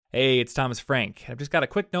Hey, it's Thomas Frank. I've just got a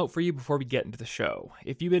quick note for you before we get into the show.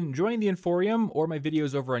 If you've been enjoying the Inforium or my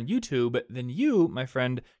videos over on YouTube, then you, my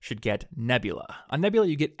friend, should get Nebula. On Nebula,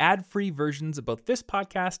 you get ad-free versions of both this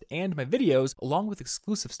podcast and my videos, along with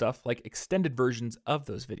exclusive stuff like extended versions of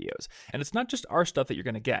those videos. And it's not just our stuff that you're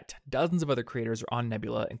going to get. Dozens of other creators are on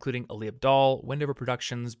Nebula, including Ali Abdaal, Wendover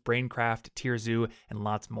Productions, Braincraft, Tierzoo, and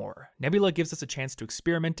lots more. Nebula gives us a chance to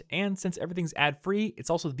experiment, and since everything's ad-free, it's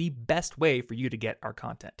also the best way for you to get our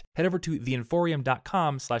content. Head over to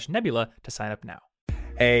theinforium.com/nebula to sign up now.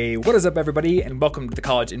 Hey, what is up, everybody, and welcome to the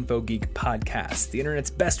College Info Geek Podcast, the internet's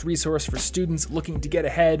best resource for students looking to get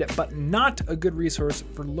ahead, but not a good resource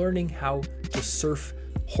for learning how to surf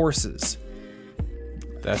horses.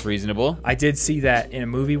 That's reasonable. I did see that in a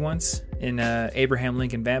movie once, in Abraham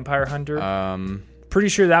Lincoln Vampire Hunter. Pretty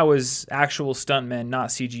sure that was actual stuntmen, not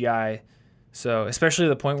CGI. So, especially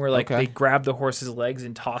the point where they grab the horse's legs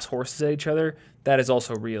and toss horses at each other, that is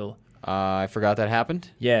also real. I forgot that happened.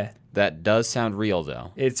 Yeah. That does sound real,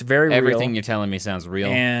 though. It's very real. Everything you're telling me sounds real.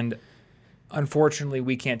 And unfortunately,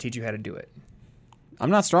 we can't teach you how to do it. I'm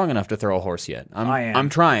not strong enough to throw a horse yet. I am. I'm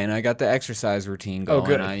trying. I got the exercise routine going. Oh,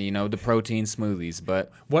 good. The protein smoothies.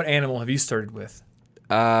 But what animal have you started with?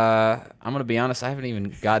 I'm gonna be honest. I haven't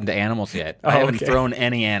even gotten to animals yet. I haven't thrown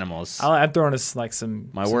any animals. I'm throwing some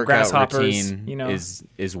My some workout grasshoppers, routine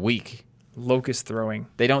is weak. Locust throwing.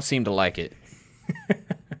 They don't seem to like it.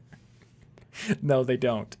 No, they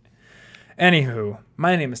don't. Anywho,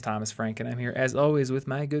 my name is Thomas Frank, and I'm here as always with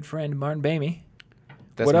my good friend Martin Bamey.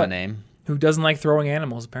 That's my name. Who doesn't like throwing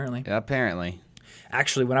animals? Apparently. Apparently.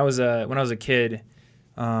 Actually, when I was a kid,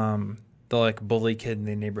 the bully kid in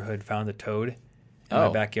the neighborhood found a toad in my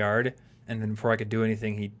backyard, and then before I could do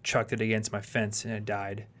anything, he chucked it against my fence, and it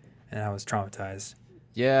died, and I was traumatized.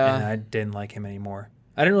 Yeah. And I didn't like him anymore.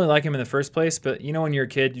 I didn't really like him in the first place, but when you're a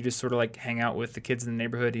kid, you just sort of hang out with the kids in the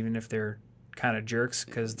neighborhood, even if they're kind of jerks,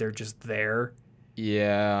 because they're just there.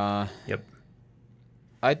 Yeah. Yep.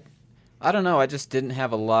 I don't know. I just didn't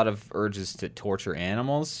have a lot of urges to torture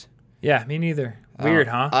animals. Yeah, me neither. Weird,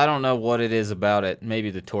 huh? I don't know what it is about it.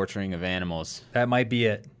 Maybe the torturing of animals. That might be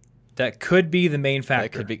it. That could be the main factor.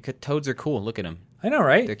 That could be. Toads are cool. Look at them. I know,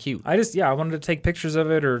 right? They're cute. I wanted to take pictures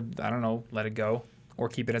of it, or I don't know, let it go, or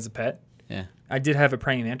keep it as a pet. Yeah. I did have a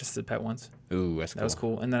praying mantis as a pet once. Ooh, that's cool. That was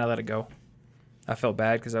cool, and then I let it go. I felt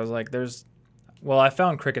bad because I was like, I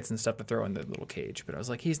found crickets and stuff to throw in the little cage, but I was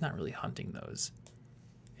like, he's not really hunting those.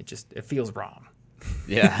 It feels wrong.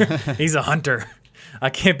 Yeah. He's a hunter. I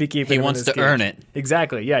can't be keeping him He wants to earn it.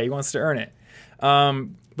 Exactly. Yeah, he wants to earn it.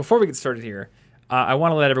 Before we get started here, I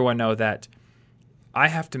want to let everyone know that I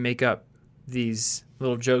have to make up these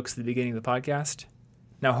little jokes at the beginning of the podcast.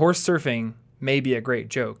 Now, horse surfing may be a great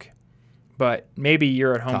joke, but maybe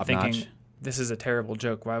you're at home Top thinking, notch. This is a terrible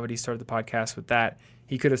joke. Why would he start the podcast with that?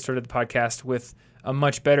 He could have started the podcast with a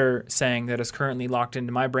much better saying that is currently locked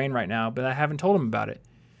into my brain right now, but I haven't told him about it.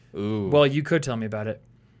 Ooh. Well, you could tell me about it.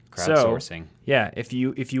 Crowdsourcing. So, yeah, if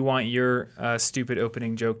you want your stupid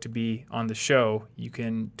opening joke to be on the show, you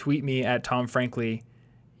can tweet me at Tom Frankly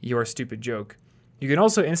your stupid joke. You can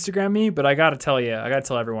also Instagram me, but I gotta tell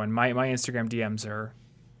everyone, my Instagram DMs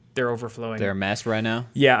they're overflowing. They're a mess right now?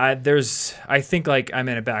 Yeah, I think I'm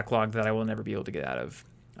in a backlog that I will never be able to get out of.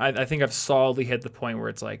 I think I've solidly hit the point where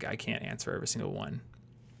it's I can't answer every single one.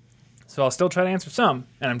 So I'll still try to answer some,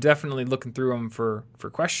 and I'm definitely looking through them for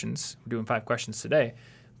questions. We're doing 5 questions today.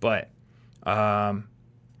 But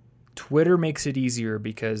Twitter makes it easier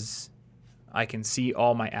because I can see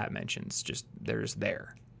all my at mentions. They're just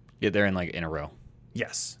there. Yeah, they're in a row.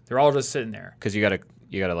 Yes, they're all just sitting there. Because you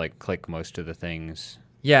gotta click most of the things.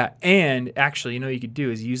 Yeah, and actually, you could do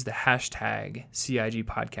is use the hashtag CIG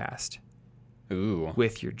podcast. Ooh.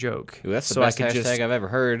 With your joke. Ooh, that's the best hashtag I've ever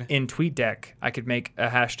heard. In TweetDeck, I could make a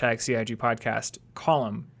hashtag CIG podcast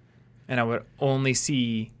column, and I would only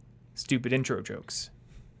see stupid intro jokes.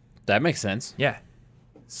 That makes sense. Yeah.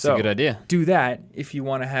 So, it's a good idea. Do that if you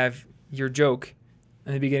want to have your joke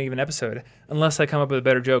in the beginning of an episode, unless I come up with a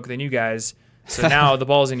better joke than you guys. So now the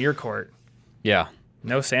ball's in your court. Yeah.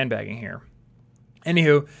 No sandbagging here.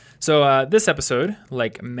 Anywho, so this episode,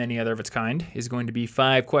 like many other of its kind, is going to be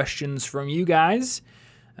 5 questions from you guys,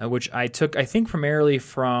 which I took, I think, primarily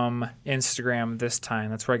from Instagram this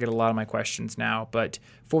time. That's where I get a lot of my questions now. But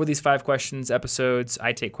for these 5 questions episodes,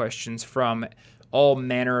 I take questions from all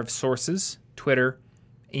manner of sources: Twitter,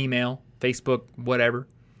 email, Facebook, whatever.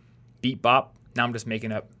 Beat Bop. Now I'm just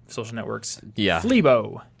making up social networks. Yeah.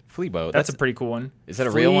 Fleabo. Fleabo. That's a pretty cool one. Is that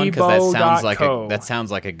a real one? Because that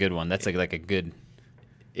sounds like a good one. That's like a good.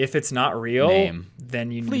 If it's not real,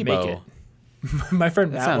 then you need to make it. My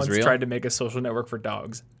friend Matt once tried to make a social network for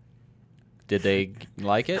dogs. Did they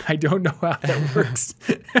like it? I don't know how that works.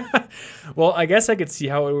 Well, I guess I could see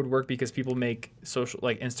how it would work because people make social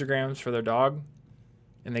like Instagrams for their dog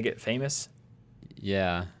and they get famous.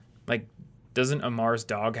 Yeah. Like, doesn't Amar's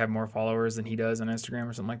dog have more followers than he does on Instagram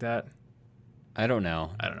or something like that? I don't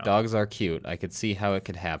know. Dogs are cute. I could see how it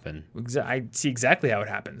could happen. I see exactly how it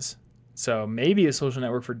happens. So maybe a social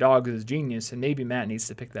network for dogs is genius, and maybe Matt needs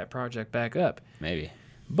to pick that project back up. Maybe.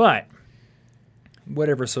 But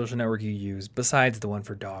whatever social network you use, besides the one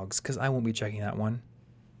for dogs, because I won't be checking that one.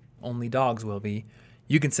 Only dogs will be.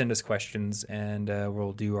 You can send us questions, and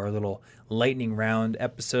we'll do our little lightning round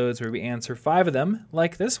episodes where we answer 5 of them,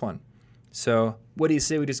 like this one. So what do you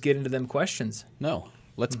say we just get into them questions? No.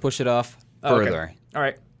 Let's push it off further. Okay. All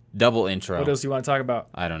right. Double intro. What else do you want to talk about?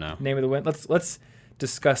 I don't know. Name of the win. Let's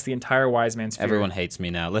discuss the entire Wise Man's Fear. Everyone hates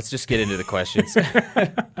me now. Let's just get into the questions.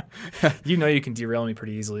 You know you can derail me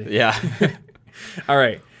pretty easily. Yeah. All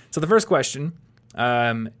right. So the first question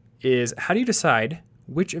is, how do you decide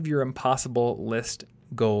which of your impossible list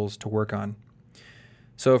goals to work on?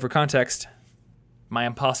 So for context, my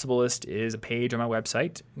impossible list is a page on my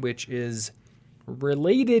website, which is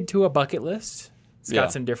related to a bucket list. It's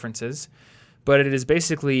got some differences, but it is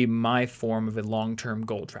basically my form of a long-term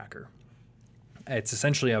goal tracker. It's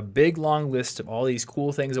essentially a big, long list of all these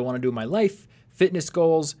cool things I want to do in my life, fitness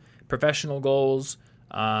goals, professional goals,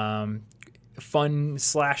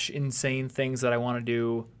 fun/insane things that I want to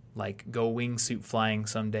do, like go wingsuit flying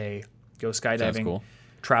someday, go skydiving, cool.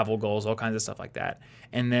 Travel goals, all kinds of stuff like that.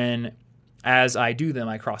 And then as I do them,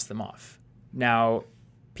 I cross them off. Now,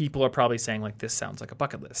 people are probably saying, like, this sounds like a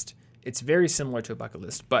bucket list. It's very similar to a bucket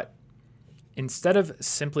list, but instead of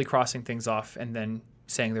simply crossing things off and then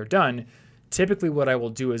saying they're done, typically what I will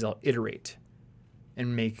do is I'll iterate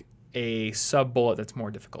and make a sub-bullet that's more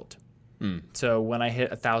difficult. So when I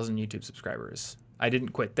hit 1,000 YouTube subscribers, I didn't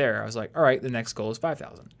quit there. I was like, all right, the next goal is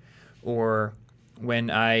 5,000. Or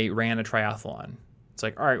when I ran a triathlon, it's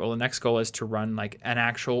like, all right, well, the next goal is to run like an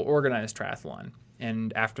actual organized triathlon.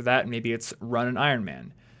 And after that, maybe it's run an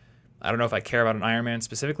Ironman. I don't know if I care about an Ironman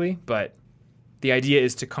specifically, but the idea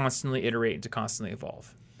is to constantly iterate and to constantly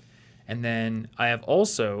evolve. And then I have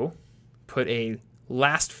also put a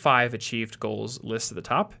last 5 achieved goals list at the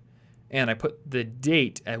top, and I put the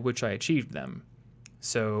date at which I achieved them.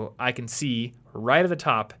 So I can see right at the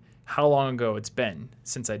top how long ago it's been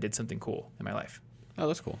since I did something cool in my life. Oh,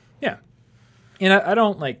 that's cool. Yeah. And I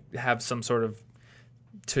don't like have some sort of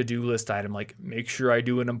to-do list item, like make sure I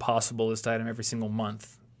do an impossible list item every single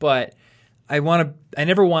month. But I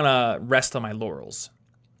never want to rest on my laurels.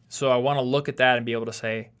 So I want to look at that and be able to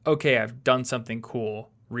say, okay, I've done something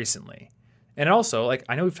cool recently. And also, like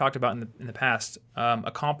I know we've talked about in the past,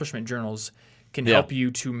 accomplishment journals can help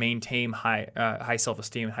you to maintain high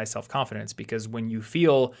self-esteem and high self-confidence, because when you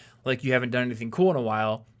feel like you haven't done anything cool in a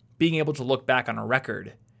while, being able to look back on a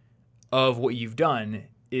record of what you've done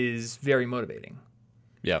is very motivating.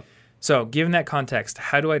 Yeah. So given that context,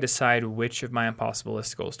 how do I decide which of my impossible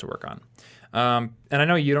list goals to work on? And I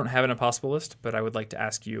know you don't have an impossible list, but I would like to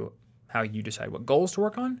ask you how you decide what goals to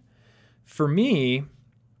work on. For me,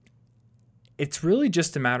 it's really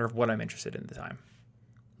just a matter of what I'm interested in at the time.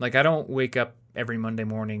 Like I don't wake up every Monday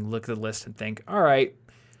morning, look at the list and think, all right,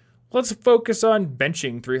 let's focus on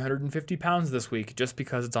benching 350 pounds this week just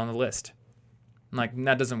because it's on the list. Like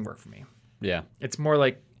that doesn't work for me. Yeah. It's more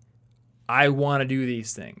like I want to do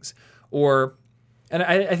these things. And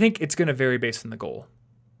I think it's going to vary based on the goal.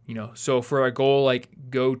 You know, so for a goal like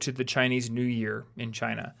go to the Chinese New Year in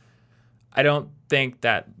China, I don't think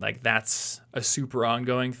that like that's a super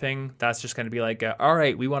ongoing thing. That's just going to be like, all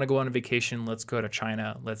right, we want to go on a vacation. Let's go to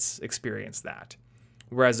China. Let's experience that.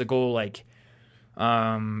 Whereas a goal like,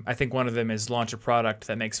 I think one of them is launch a product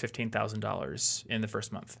that makes $15,000 in the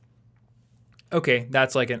first month. Okay,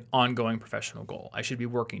 that's like an ongoing professional goal. I should be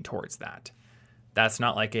working towards that. That's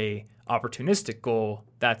not like a opportunistic goal.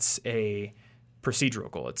 That's a procedural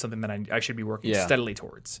goal. It's something that I should be working steadily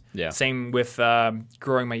towards. Yeah. Same with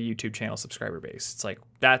growing my YouTube channel subscriber base. It's like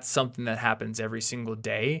that's something that happens every single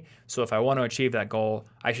day. So if I want to achieve that goal,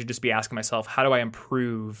 I should just be asking myself, how do I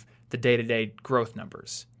improve the day-to-day growth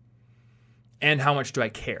numbers? And how much do I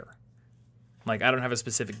care? Like I don't have a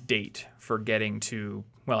specific date for getting to,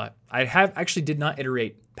 well, I actually did not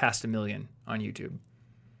iterate past 1 million on YouTube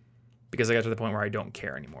because I got to the point where I don't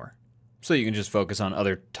care anymore. So you can just focus on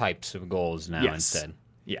other types of goals now instead.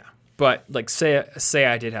 Yeah. But like say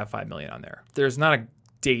I did have 5 million on there. There's not a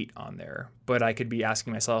date on there, but I could be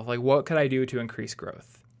asking myself, like, what could I do to increase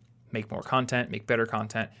growth? Make more content, make better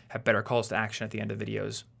content, have better calls to action at the end of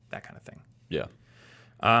videos, that kind of thing. Yeah.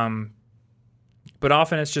 But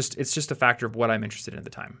often it's just a factor of what I'm interested in at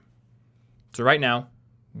the time. So right now,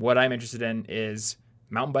 what I'm interested in is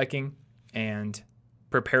mountain biking and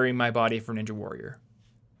preparing my body for Ninja Warrior.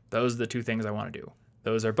 Those are the two things I want to do.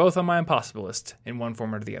 Those are both on my impossible list in one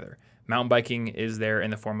form or the other. Mountain biking is there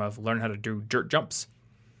in the form of learn how to do dirt jumps.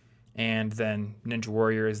 And then Ninja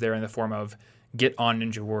Warrior is there in the form of get on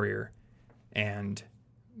Ninja Warrior and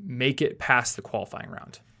make it past the qualifying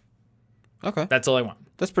round. Okay. That's all I want.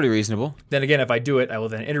 That's pretty reasonable. Then again, if I do it, I will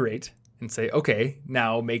then iterate and say, okay,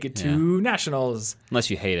 now make it to nationals. Unless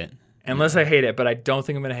you hate it. Unless I hate it, but I don't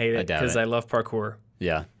think I'm going to hate it because it. I love parkour.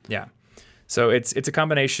 Yeah. Yeah. So it's a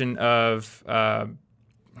combination of going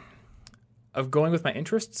with my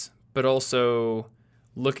interests, but also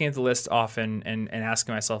looking at the list often and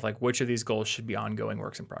asking myself, like, which of these goals should be ongoing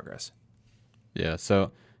works in progress? Yeah,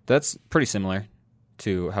 so that's pretty similar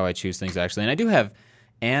to how I choose things, actually. And I do have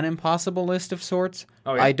an impossible list of sorts.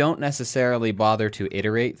 Oh, yeah? I don't necessarily bother to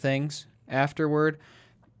iterate things afterward.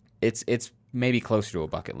 It's maybe closer to a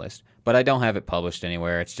bucket list, but I don't have it published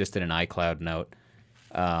anywhere. It's just in an iCloud note.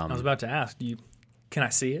 I was about to ask, can I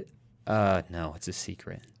see it? No, it's a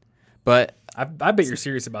secret. But I bet you're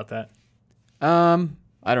serious about that.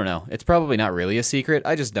 I don't know. It's probably not really a secret.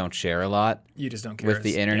 I just don't share a lot. You just don't care with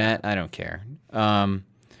the internet. I don't care.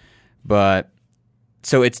 But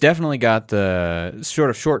so it's definitely got the sort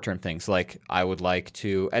of short-term things. Like I would like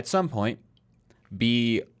to, at some point,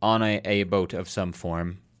 be on a boat of some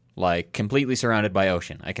form, like completely surrounded by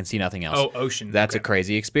ocean. I can see nothing else. Oh, ocean. That's okay. a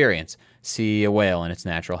crazy experience. See a whale in its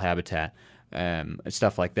natural habitat,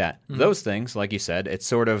 stuff like that. Mm-hmm. Those things, like you said, it's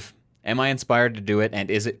sort of, am I inspired to do it,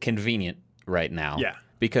 and is it convenient right now? Yeah.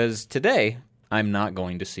 Because today, I'm not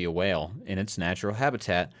going to see a whale in its natural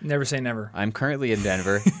habitat. Never say never. I'm currently in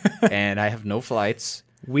Denver, and I have no flights.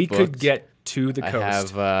 We could get to the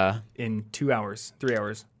coast I have, in 2 hours, 3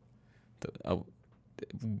 hours.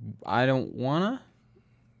 I don't want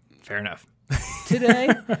to. Fair enough.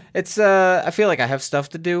 Today, it's. I feel like I have stuff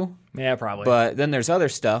to do. Yeah, probably. But then there's other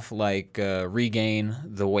stuff like regain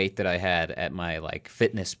the weight that I had at my like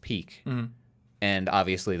fitness peak. Mm-hmm. And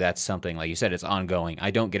obviously that's something, like you said, it's ongoing. I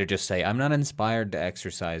don't get to just say, I'm not inspired to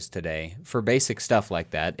exercise today. For basic stuff like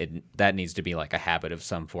that, that needs to be like a habit of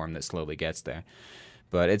some form that slowly gets there.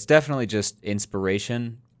 But it's definitely just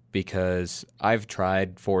inspiration because I've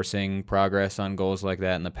tried forcing progress on goals like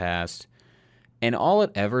that in the past. And all it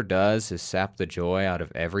ever does is sap the joy out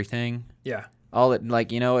of everything. Yeah.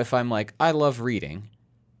 If I'm like, I love reading.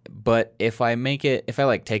 But if I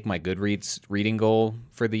like take my Goodreads reading goal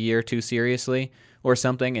for the year too seriously or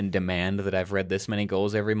something and demand that I've read this many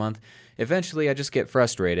goals every month, eventually I just get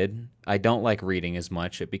frustrated. I don't like reading as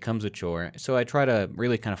much. It becomes a chore. So I try to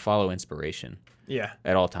really kind of follow inspiration. Yeah.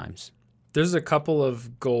 At all times. There's a couple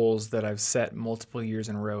of goals that I've set multiple years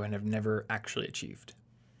in a row and have never actually achieved.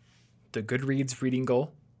 The Goodreads reading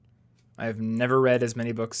goal. I've never read as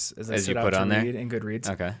many books as I set out to read in Goodreads.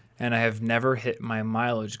 Okay. And I have never hit my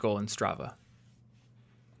mileage goal in Strava.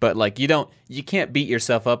 But like you can't beat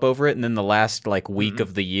yourself up over it and then the last like week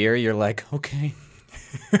of the year you're like, okay.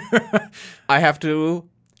 I have to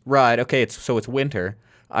ride. Okay, it's winter.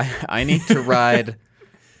 I need to ride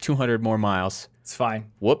 200 more miles. It's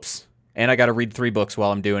fine. Whoops. And I got to read 3 books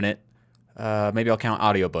while I'm doing it. Maybe I'll count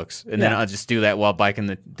audiobooks, and then I'll just do that while biking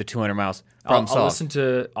the 200 miles. I'll listen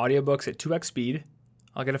to audiobooks at 2x speed.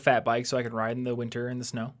 I'll get a fat bike so I can ride in the winter and the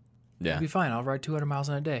snow. Yeah. It'll be fine. I'll ride 200 miles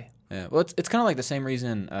in a day. Yeah. Well, it's kind of like the same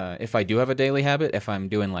reason if I do have a daily habit, if I'm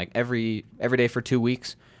doing like every day for 2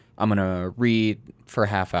 weeks, I'm going to read for a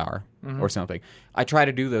half hour or something. I try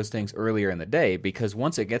to do those things earlier in the day because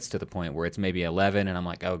once it gets to the point where it's maybe 11 and I'm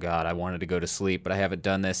like, oh, God, I wanted to go to sleep, but I haven't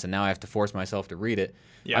done this, and now I have to force myself to read it.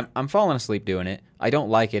 Yeah. I'm falling asleep doing it. I don't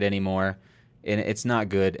like it anymore, and it's not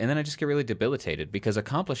good. And then I just get really debilitated because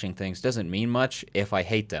accomplishing things doesn't mean much if I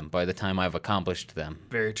hate them by the time I've accomplished them.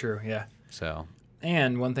 Very true, yeah. So.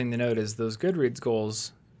 And one thing to note is those Goodreads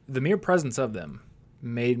goals, the mere presence of them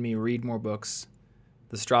made me read more books.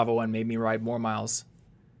 The Strava one made me ride more miles.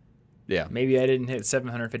 Yeah. Maybe I didn't hit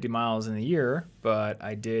 750 miles in a year, but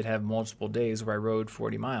I did have multiple days where I rode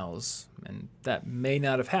 40 miles, and that may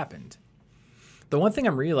not have happened. The one thing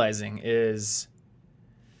I'm realizing is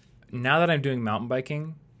now that I'm doing mountain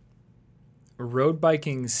biking, road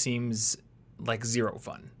biking seems like zero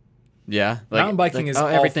fun. Yeah. Mountain biking is all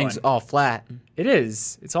everything's fun. all flat. It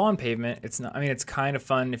is. It's all on pavement. It's not. I mean, it's kind of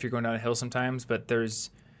fun if you're going down a hill sometimes, but there is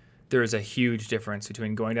a huge difference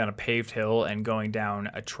between going down a paved hill and going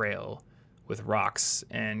down a trail with rocks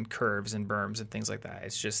and curves and berms and things like that.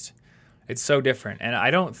 It's so different. And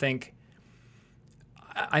I don't think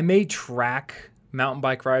I may track mountain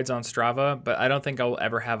bike rides on Strava, but I don't think I'll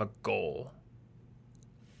ever have a goal.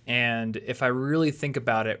 And if I really think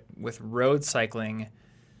about it with road cycling,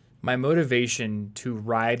 my motivation to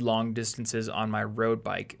ride long distances on my road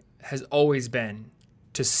bike has always been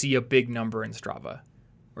to see a big number in Strava,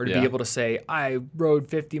 or to be able to say, I rode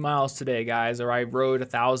 50 miles today, guys, or I rode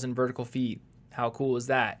 1,000 vertical feet. How cool is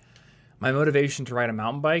that? My motivation to ride a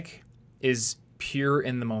mountain bike is pure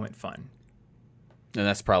in the moment fun. And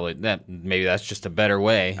that's probably that. Maybe that's just a better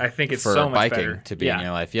way. I think it's for so much biking better to be in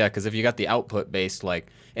your life. Yeah, because if you got the output based, like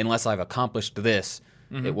unless I've accomplished this,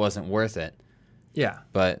 it wasn't worth it. Yeah.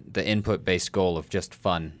 But the input based goal of just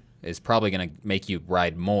fun is probably going to make you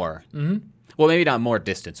ride more. Mm-hmm. Well, maybe not more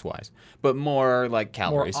distance wise, but more like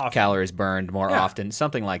calories burned more often,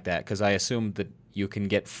 something like that. Because I assume that you can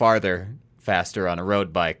get farther faster on a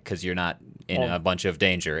road bike because you're not in a bunch of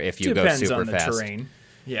danger if you go super Depends on the fast. terrain.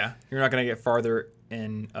 Yeah, you're not going to get farther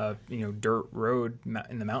in a dirt road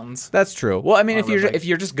in the mountains. That's true. Well, I mean, if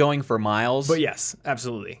you're just going for miles, But yes,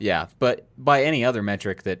 absolutely. yeah. But by any other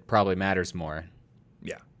metric that probably matters more,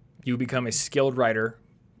 Yeah, you become a skilled rider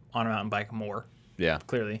on a mountain bike more. yeah.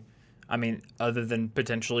 Clearly, I mean, other than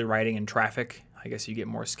potentially riding in traffic, I guess you get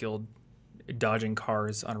more skilled dodging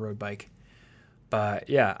cars on a road bike. But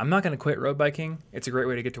yeah, I'm not going to quit road biking. It's a great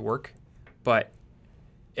way to get to work. But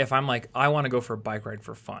if I'm like, I want to go for a bike ride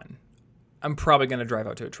for fun, I'm probably going to drive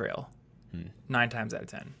out to a trail 9 times out of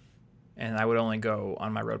 10. And I would only go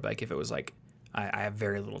on my road bike if it was like I have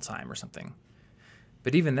very little time or something.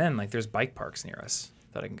 But even then, like there's bike parks near us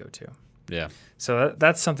that I can go to. Yeah. So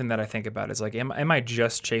that's something that I think about is like, am I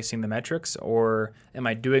just chasing the metrics, or am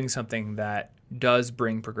I doing something that does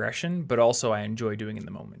bring progression, but also I enjoy doing in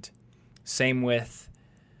the moment? Same with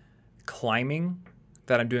climbing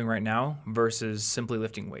that I'm doing right now versus simply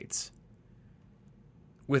lifting weights.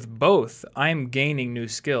 With both, I'm gaining new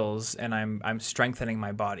skills and I'm strengthening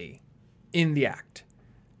my body in the act.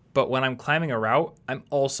 But when I'm climbing a route, I'm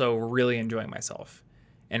also really enjoying myself.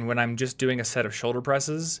 And when I'm just doing a set of shoulder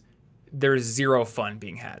presses, there's zero fun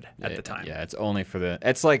being had at the time. Yeah, it's only for the...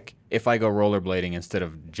 It's like if I go rollerblading instead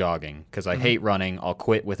of jogging, because I hate running, I'll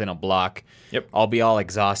quit within a block. Yep. I'll be all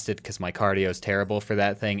exhausted because my cardio is terrible for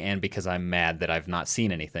that thing, and because I'm mad that I've not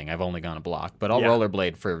seen anything. I've only gone a block. But I'll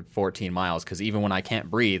rollerblade for 14 miles, because even when I can't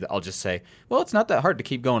breathe, I'll just say, well, it's not that hard to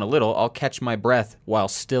keep going a little. I'll catch my breath while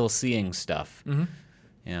still seeing stuff. Mm-hmm.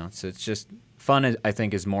 You know, so it's just... Fun, I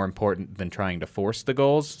think, is more important than trying to force the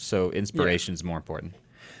goals, so inspiration is more important.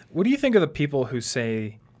 What do you think of the people who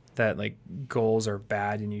say that like goals are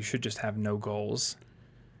bad and you should just have no goals?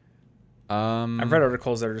 I've read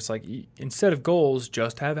articles that are just like, instead of goals,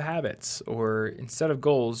 just have habits, or instead of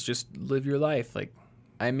goals, just live your life. Like,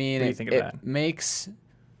 I mean, what do you think of that? It makes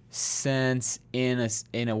sense in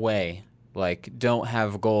a way. Like, don't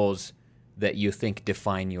have goals that you think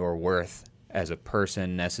define your worth as a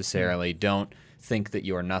person necessarily. Don't think that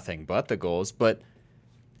you're nothing but the goals. But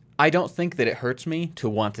I don't think that it hurts me to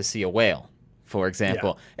want to see a whale, for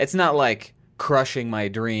example. Yeah. It's not like crushing my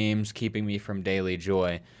dreams, keeping me from daily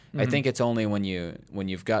joy. I think it's only when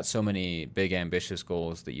you've got so many big ambitious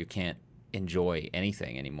goals that you can't enjoy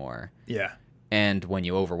anything anymore. Yeah. And when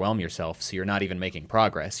you overwhelm yourself, so you're not even making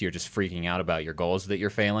progress, you're just freaking out about your goals that you're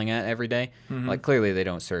failing at every day. Like, clearly they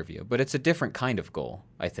don't serve you. But it's a different kind of goal,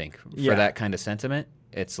 I think, for that kind of sentiment.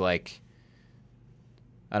 It's like,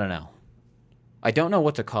 I don't know. I don't know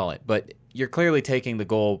what to call it, but you're clearly taking the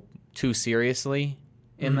goal too seriously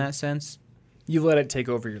in that sense. You let it take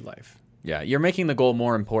over your life. Yeah, you're making the goal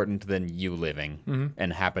more important than you living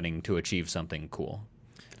and happening to achieve something cool.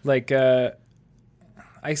 Like,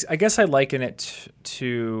 I guess I liken it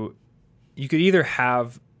to, you could either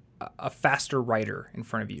have a faster rider in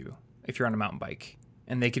front of you if you're on a mountain bike,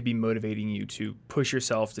 and they could be motivating you to push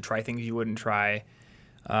yourself, to try things you wouldn't try,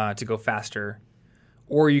 to go faster.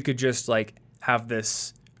 Or you could just like have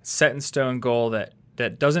this set in stone goal that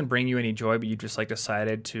doesn't bring you any joy, but you just like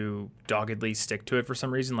decided to doggedly stick to it for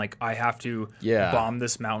some reason. Like, I have to bomb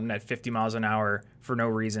this mountain at 50 miles an hour for no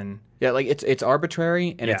reason. Yeah, like it's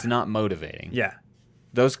arbitrary and it's not motivating. Yeah.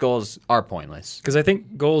 Those goals are pointless. Because I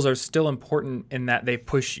think goals are still important in that they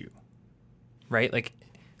push you, right? Like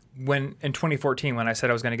when in 2014, when I said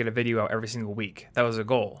I was going to get a video out every single week, that was a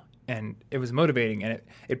goal. And it was motivating, and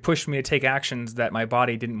it pushed me to take actions that my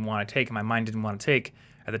body didn't want to take and my mind didn't want to take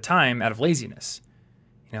at the time out of laziness.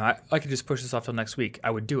 You know, I could just push this off till next week.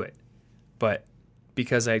 I would do it. But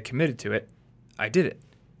because I had committed to it, I did it.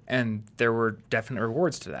 And there were definite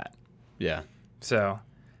rewards to that. Yeah. So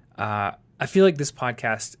I feel like this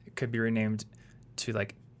podcast could be renamed to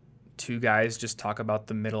like two guys just talk about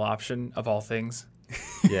the middle option of all things.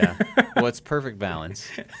 Yeah. Well, it's perfect balance.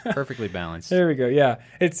 Perfectly balanced. There we go. Yeah.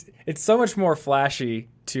 It's so much more flashy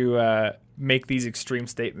to make these extreme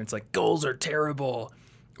statements like goals are terrible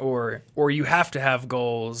or you have to have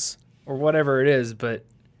goals or whatever it is, but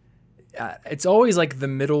it's always like the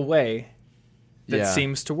middle way that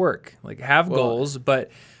seems to work. Like have goals, but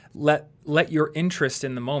let your interest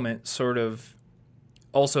in the moment sort of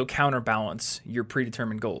also counterbalance your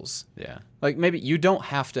predetermined goals. Yeah. Like maybe you don't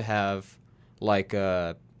have to have like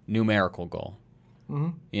a numerical goal.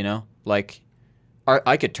 Mm-hmm. You know? Like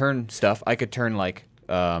I could turn stuff. I could turn like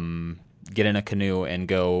get in a canoe and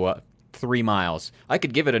go 3 miles. I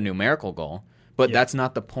could give it a numerical goal, but that's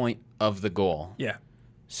not the point of the goal. Yeah.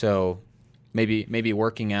 So maybe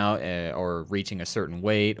working out or reaching a certain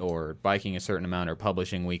weight or biking a certain amount or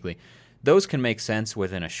publishing weekly, those can make sense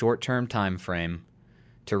within a short-term time frame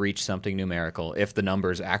to reach something numerical if the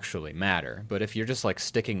numbers actually matter. But if you're just like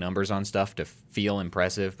sticking numbers on stuff to feel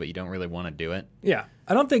impressive but you don't really want to do it. Yeah.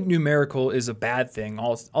 I don't think numerical is a bad thing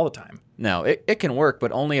all the time. No, it can work,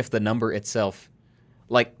 but only if the number itself,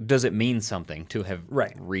 like, does it mean something to have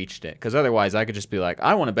reached it? Because otherwise I could just be like,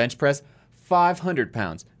 I want to bench press 500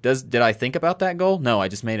 pounds. Did I think about that goal? No, I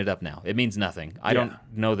just made it up now. It means nothing. I don't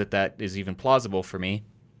know that is even plausible for me.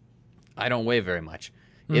 I don't weigh very much.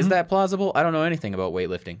 Mm-hmm. Is that plausible? I don't know anything about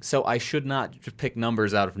weightlifting. So I should not just pick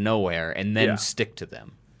numbers out of nowhere and then stick to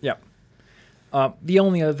them. Yeah. The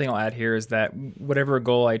only other thing I'll add here is that whatever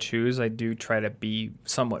goal I choose, I do try to be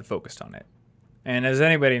somewhat focused on it. And as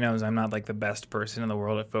anybody knows, I'm not like the best person in the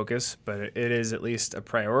world at focus, but it is at least a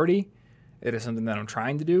priority. It is something that I'm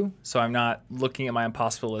trying to do. So I'm not looking at my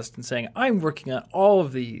impossible list and saying, I'm working on all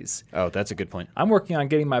of these. Oh, that's a good point. I'm working on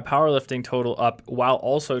getting my powerlifting total up while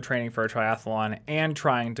also training for a triathlon and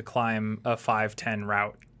trying to climb a 5:10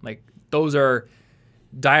 route. Like, those are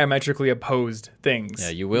diametrically opposed things. Yeah,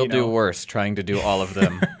 you will do worse trying to do all of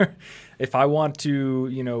them. If I want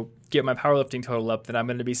to, get my powerlifting total up, then I'm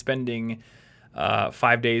going to be spending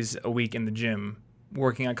 5 days a week in the gym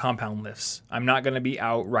working on compound lifts. I'm not going to be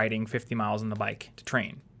out riding 50 miles on the bike to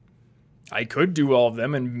train. I could do all of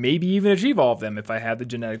them and maybe even achieve all of them if I had the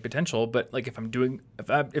genetic potential. But like if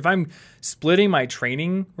I'm splitting my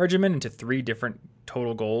training regimen into 3 different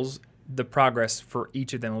total goals, the progress for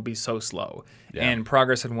each of them will be so slow. Yeah. And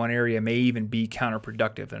progress in one area may even be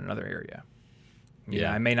counterproductive in another area.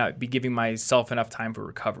 I may not be giving myself enough time for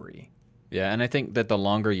recovery. Yeah, and I think that the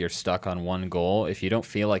longer you're stuck on one goal, if you don't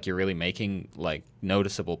feel like you're really making like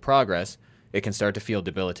noticeable progress, it can start to feel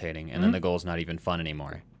debilitating, and then the goal's not even fun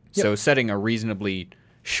anymore. Yep. So setting a reasonably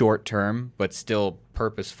short-term but still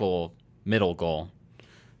purposeful middle goal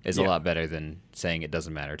is a lot better than saying it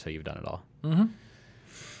doesn't matter until you've done it all. Mm-hmm.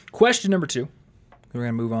 Question number 2. We're going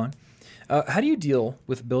to move on. How do you deal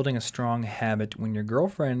with building a strong habit when your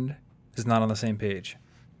girlfriend is not on the same page?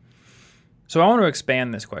 So I want to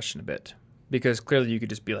expand this question a bit, because clearly you could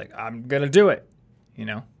just be like, I'm going to do it.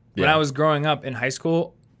 When I was growing up in high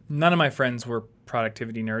school, none of my friends were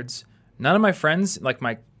productivity nerds. None of my friends, like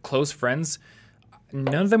my close friends,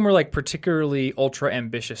 none of them were like particularly ultra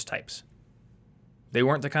ambitious types. They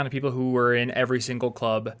weren't the kind of people who were in every single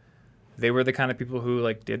club. They were the kind of people who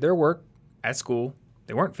like did their work at school.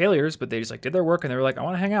 They weren't failures, but they just like did their work and they were like, I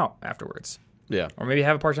want to hang out afterwards. Yeah. Or maybe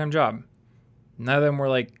have a part-time job. None of them were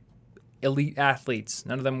like elite athletes.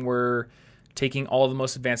 None of them were taking all the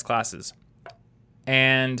most advanced classes.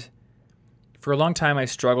 And for a long time, I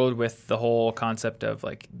struggled with the whole concept of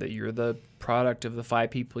like that you're the product of the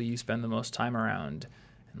 5 people you spend the most time around.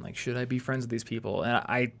 And like, should I be friends with these people? And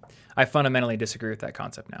I fundamentally disagree with that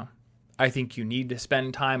concept now. I think you need to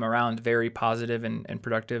spend time around very positive and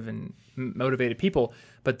productive and motivated people,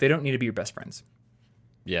 but they don't need to be your best friends.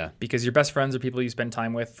 Yeah. Because your best friends are people you spend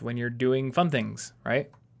time with when you're doing fun things,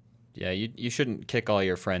 right? Yeah, you shouldn't kick all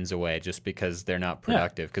your friends away just because they're not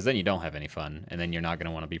productive, because then you don't have any fun, and then you're not going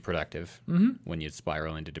to want to be productive when you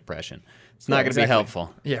spiral into depression. It's not going to be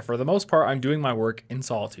helpful. Yeah, for the most part, I'm doing my work in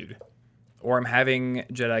solitude, or I'm having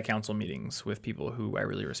Jedi Council meetings with people who I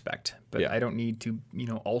really respect, but I don't need to,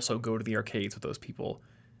 also go to the arcades with those people.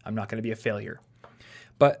 I'm not going to be a failure.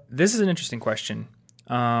 But this is an interesting question,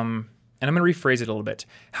 and I'm going to rephrase it a little bit.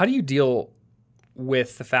 How do you deal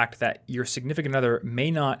with the fact that your significant other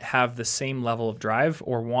may not have the same level of drive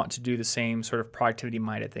or want to do the same sort of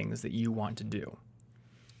productivity-minded things that you want to do?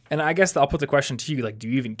 And I guess I'll put the question to you, like, do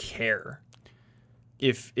you even care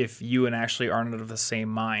if you and Ashley aren't of the same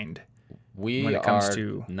mind when it comes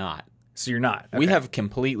to... not. So you're not. Okay. We have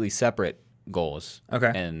completely separate goals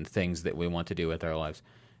okay. and things that we want to do with our lives.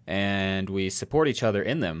 And we support each other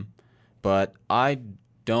in them, but I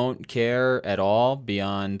don't care at all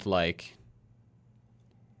beyond, like...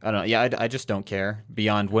 I don't know. Yeah, I just don't care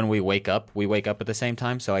beyond when we wake up. We wake up at the same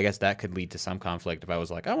time, so I guess that could lead to some conflict if I was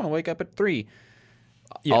like, I want to wake up at 3.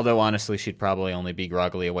 Yeah. Although, honestly, she'd probably only be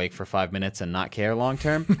groggily awake for 5 minutes and not care long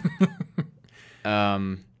term.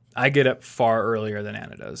 I get up far earlier than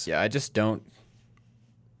Anna does. Yeah, I just don't.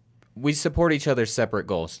 We support each other's separate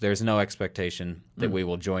goals. There's no expectation that we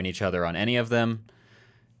will join each other on any of them.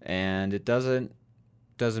 And it doesn't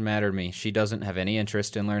matter to me. She doesn't have any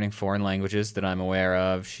interest in learning foreign languages that I'm aware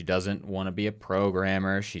of. She doesn't want to be a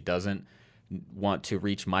programmer. She doesn't want to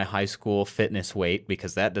reach my high school fitness weight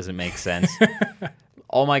because that doesn't make sense.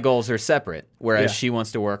 All my goals are separate, whereas she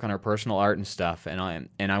wants to work on her personal art and stuff, and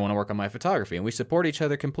I want to work on my photography, and we support each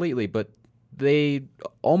other completely, but they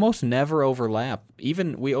almost never overlap.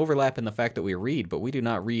 Even we overlap in the fact that we read, but we do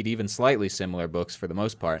not read even slightly similar books for the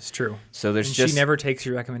most part. It's true. So there's And just she never takes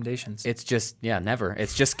your recommendations. it's just never.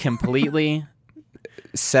 It's just completely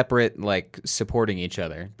separate, like supporting each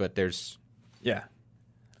other. But there's Yeah.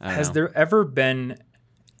 I don't Has know. there ever been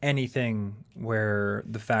anything where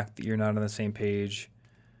the fact that you're not on the same page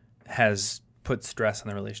has put stress on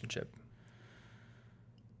the relationship?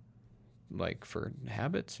 like for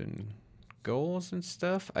habits and goals and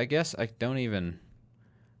stuff? I guess I don't even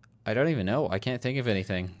know. I can't think of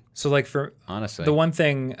anything, So like for honestly. the one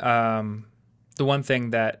thing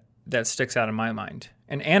that sticks out in my mind,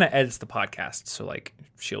 and Anna edits the podcast, so like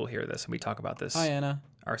she'll hear this and we talk about this Hi, Anna.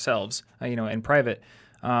 ourselves, in private.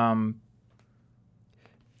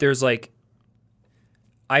 There's like,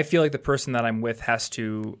 I feel like the person that I'm with has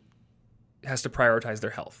to prioritize their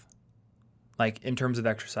health, like in terms of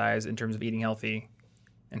exercise, in terms of eating healthy,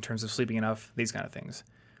 in terms of sleeping enough, these kind of things.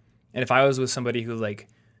 And if I was with somebody who like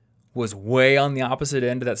was way on the opposite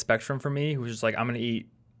end of that spectrum from me, who was just like, I'm going to eat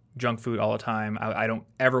junk food all the time. I don't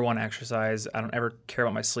ever want to exercise. I don't ever care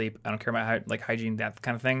about my sleep. I don't care about like hygiene, that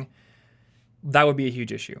kind of thing. That would be a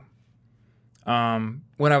huge issue.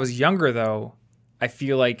 When I was younger, though, I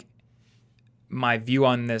feel like my view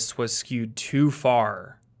on this was skewed too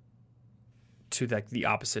far to like the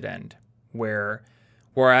opposite end, where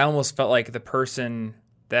I almost felt like the person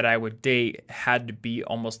that I would date had to be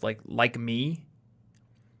almost like me,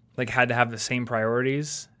 like had to have the same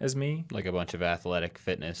priorities as me. Like a bunch of athletic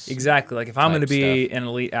fitness. Exactly. Like if I'm going to type be stuff. an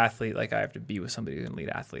elite athlete, like I have to be with somebody who's an elite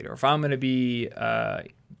athlete. Or if I'm going to be, if I'm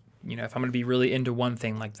going to be really into one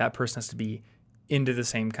thing, like that person has to be into the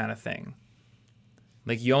same kind of thing.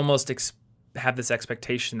 Like you almost have this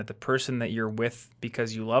expectation that the person that you're with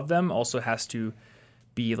because you love them also has to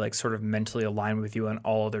be like sort of mentally aligned with you on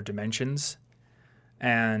all other dimensions.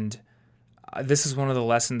 And this is one of the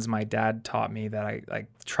lessons my dad taught me that I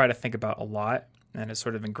try to think about a lot, and it's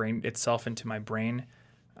sort of ingrained itself into my brain.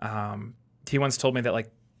 He once told me that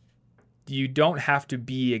like you don't have to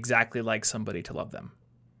be exactly like somebody to love them.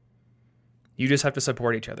 You just have to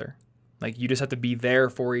support each other. Like you just have to be there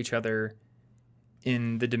for each other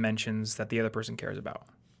in the dimensions that the other person cares about.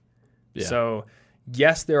 Yeah. So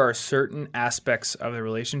yes, there are certain aspects of the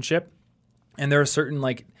relationship, and there are certain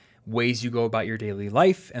like ways you go about your daily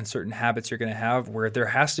life and certain habits you're going to have where there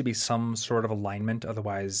has to be some sort of alignment.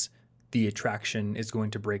 Otherwise, the attraction is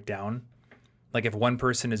going to break down. Like if one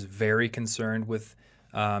person is very concerned with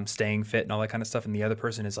staying fit and all that kind of stuff, and the other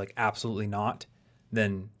person is like absolutely not,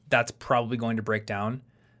 then that's probably going to break down.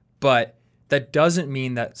 But that doesn't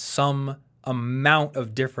mean that some amount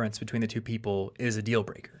of difference between the two people is a deal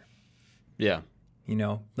breaker. Yeah.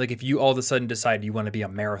 Like if you all of a sudden decide you want to be a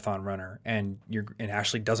marathon runner and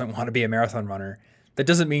Ashley doesn't want to be a marathon runner, that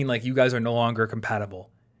doesn't mean like you guys are no longer compatible.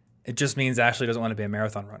 It just means Ashley doesn't want to be a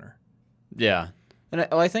marathon runner. Yeah. And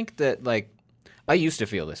I think that, like, I used to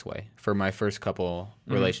feel this way for my first couple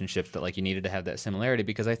relationships, that, like, you needed to have that similarity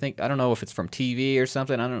because I don't know if it's from TV or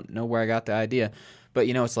something. I don't know where I got the idea. But,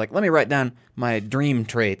 it's like, let me write down my dream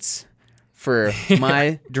traits for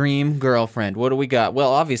my dream girlfriend. What do we got?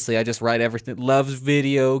 Well, obviously, I just write everything. Loves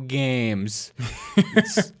video games.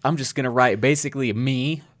 I'm just going to write basically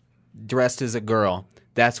me dressed as a girl.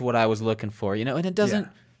 That's what I was looking for, and it doesn't. Yeah.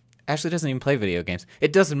 Ashley doesn't even play video games.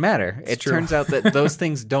 It doesn't matter. It true. turns out that those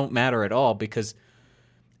things don't matter at all because,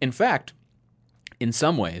 in fact, in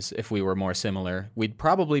some ways, if we were more similar, we'd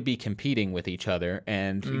probably be competing with each other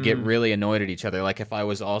and get really annoyed at each other. Like if I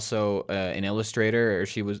was also an illustrator or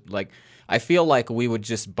she was like, I feel like we would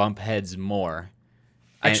just bump heads more.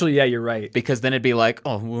 Actually, yeah, you're right. Because then it'd be like,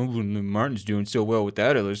 oh, well, Martin's doing so well with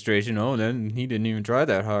that illustration. Oh, then he didn't even try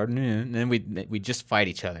that hard. And then we'd just fight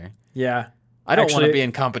each other. Yeah. I don't want to Actually, be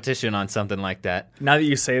in competition on something like that. Now that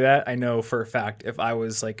you say that, I know for a fact if I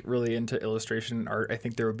was like really into illustration and art, I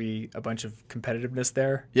think there would be a bunch of competitiveness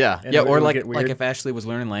there. Yeah, And yeah, it or would like get weird. if Ashley was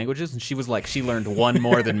learning languages and she was like she learned one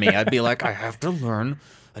more than me, I'd be like, I have to learn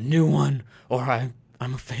a new one or I'm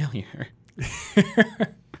a failure.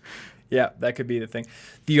 Yeah, that could be the thing.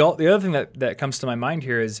 The other thing that comes to my mind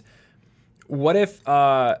here is, what if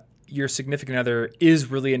your significant other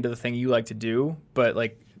is really into the thing you like to do, but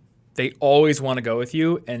like they always want to go with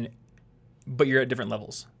you, but you're at different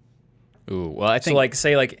levels. Ooh, well, I think So like,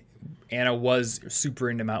 say like Anna was super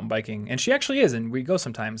into mountain biking, and she actually is, and we go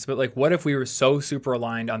sometimes. But like, what if we were so super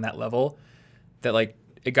aligned on that level that like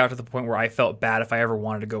it got to the point where I felt bad if I ever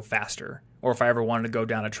wanted to go faster, or if I ever wanted to go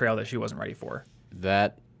down a trail that she wasn't ready for?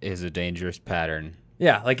 that is a dangerous pattern.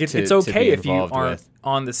 Yeah, like it's to okay be if you involved aren't with.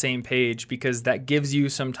 on the same page, because that gives you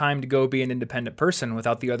some time to go be an independent person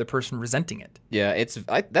without the other person resenting it. Yeah,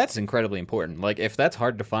 that's incredibly important. Like, if that's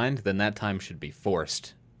hard to find, then that time should be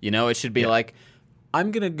forced. You know, it should be like, I'm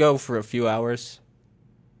going to go for a few hours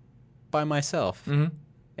by myself. Mm-hmm.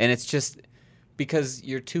 And it's just because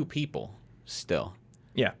you're two people still.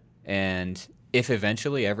 Yeah. And if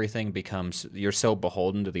eventually everything becomes, you're so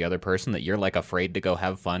beholden to the other person that you're like afraid to go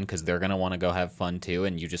have fun because they're going to want to go have fun too,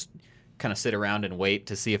 and you just kind of sit around and wait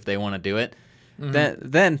to see if they want to do it,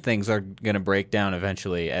 then things are going to break down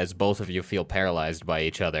eventually as both of you feel paralyzed by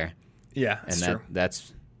each other. Yeah, that's true.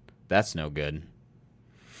 That's no good.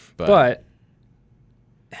 But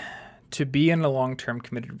to be in a long-term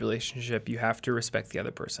committed relationship, you have to respect the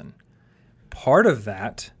other person. Part of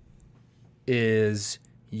that is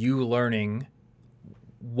you learning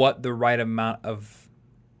what the right amount of,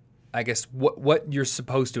 I guess, what you're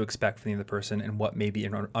supposed to expect from the other person and what may be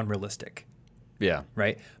unrealistic. Yeah.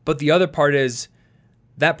 Right? But the other part is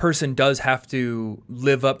that person does have to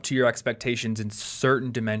live up to your expectations in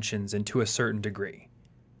certain dimensions and to a certain degree.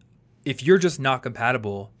 If you're just not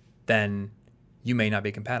compatible, then you may not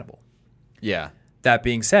be compatible. Yeah. That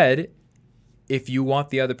being said, if you want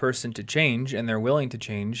the other person to change and they're willing to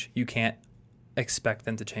change, you can't expect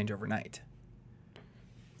them to change overnight.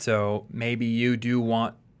 So maybe you do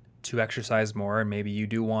want to exercise more, and maybe you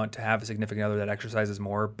do want to have a significant other that exercises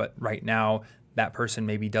more, but right now that person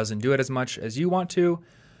maybe doesn't do it as much as you want to.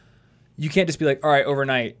 You can't just be like, all right,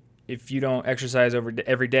 overnight, if you don't exercise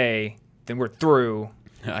every day, then we're through.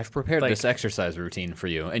 I've prepared Like- this exercise routine for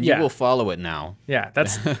you, and Yeah. you will follow it now. Yeah,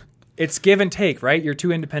 that's it's give and take, right? You're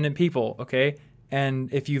two independent people, okay?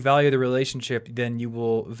 And if you value the relationship, then you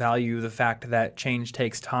will value the fact that change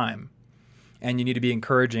takes time. And you need to be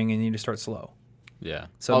encouraging, and you need to start slow. Yeah.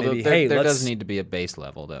 So Although maybe, there, hey, there let's- does need to be a base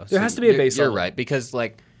level, though. There has to be a base You're level. right, because,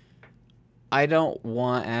 like, I don't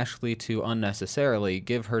want Ashley to unnecessarily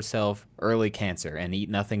give herself early cancer and eat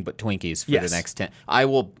nothing but Twinkies for Yes. the next 10. I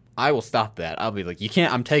will stop that. I'll be like, you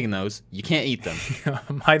can't, I'm taking those. You can't eat them.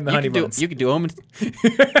 Hide the honey buns. You can do them.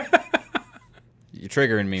 You're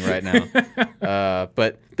triggering me right now.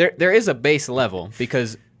 But there is a base level,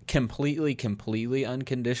 because completely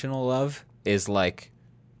unconditional love is like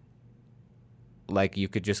you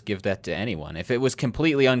could just give that to anyone. If it was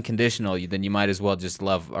completely unconditional, then you might as well just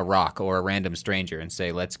love a rock or a random stranger and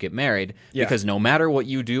say, let's get married. Yeah. Because no matter what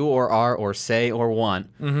you do or are or say or want,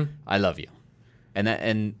 I love you.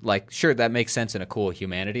 And like, sure, that makes sense in a cool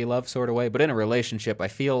humanity love sort of way. But in a relationship, I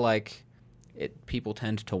feel like people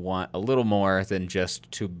tend to want a little more than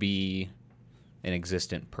just to be an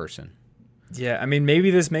existent person. Yeah, I mean,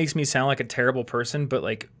 maybe this makes me sound like a terrible person, but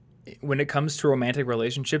like when it comes to romantic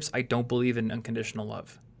relationships, I don't believe in unconditional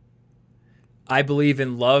love. I believe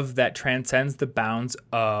in love that transcends the bounds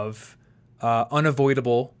of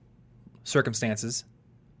unavoidable circumstances.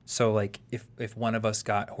 So like if one of us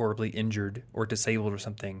got horribly injured or disabled or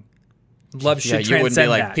something, love should you wouldn't be transcend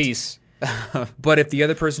like, that. peace. But if the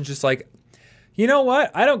other person's just like, you know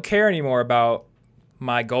what? I don't care anymore about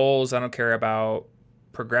my goals. I don't care about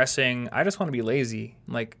progressing. I just want to be lazy.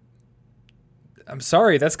 Like, I'm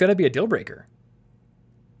sorry, that's going to be a deal breaker.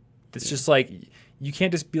 It's just like, you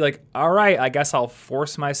can't just be like, all right, I guess I'll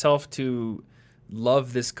force myself to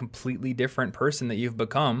love this completely different person that you've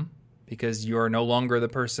become, because you're no longer the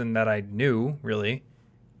person that I knew, really.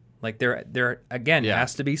 Like, there again, Yeah.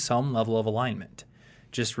 has to be some level of alignment.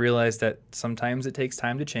 Just realize that sometimes it takes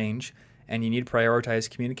time to change, and you need to prioritize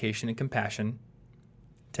communication and compassion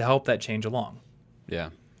to help that change along. Yeah.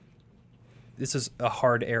 This is a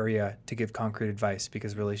hard area to give concrete advice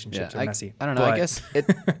because relationships are messy. I don't know. I But- guess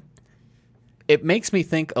it makes me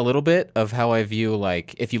think a little bit of how I view,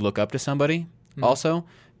 like, if you look up to somebody also.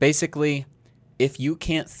 Basically, if you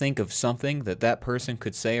can't think of something that person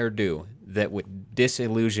could say or do that would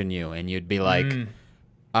disillusion you, and you'd be like,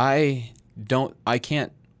 I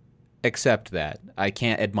can't accept that. I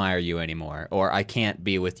can't admire you anymore, or I can't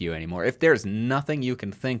be with you anymore. If there's nothing you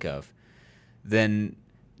can think of, then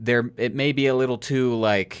it may be a little too,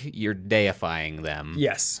 like, you're deifying them.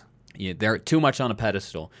 Yes. They're too much on a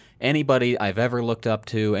pedestal. Anybody I've ever looked up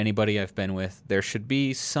to, anybody I've been with, there should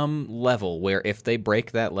be some level where if they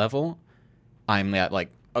break that level, I'm at like,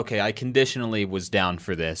 okay, I conditionally was down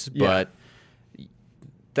for this, but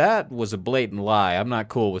that was a blatant lie. I'm not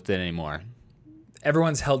cool with it anymore.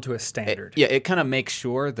 Everyone's held to a standard. It kind of makes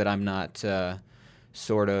sure that I'm not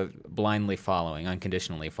sort of blindly following,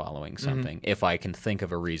 unconditionally following something. If I can think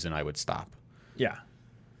of a reason, I would stop. Yeah.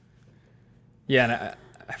 Yeah, and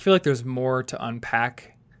I feel like there's more to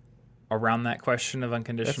unpack around that question of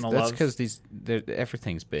unconditional love. That's because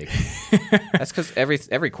everything's big. That's because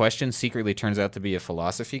every question secretly turns out to be a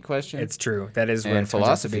philosophy question. It's true. That is what and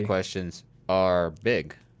philosophy questions are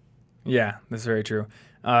big. Yeah, that's very true.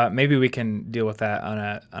 Maybe we can deal with that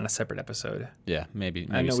on a separate episode. Yeah, maybe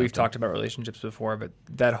I know something. we've talked about relationships before, but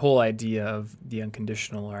that whole idea of the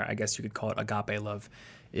unconditional, or I guess you could call it agape love,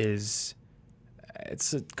 it's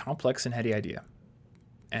a complex and heady idea.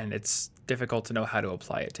 And it's difficult to know how to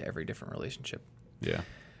apply it to every different relationship. Yeah.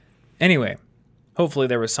 Anyway, hopefully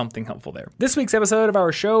there was something helpful there. This week's episode of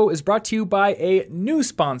our show is brought to you by a new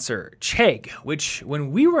sponsor, Chegg, which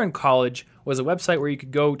when we were in college was a website where you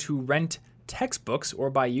could go to rent textbooks or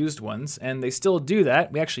buy used ones, and they still do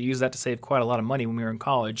that. We actually used that to save quite a lot of money when we were in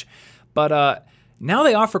college. But now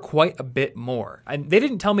they offer quite a bit more. And they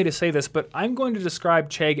didn't tell me to say this, but I'm going to describe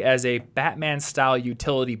Chegg as a Batman-style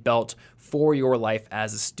utility belt for your life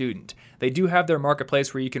as a student. They do have their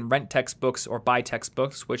marketplace where you can rent textbooks or buy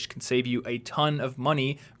textbooks, which can save you a ton of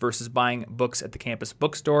money versus buying books at the campus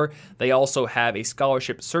bookstore. They also have a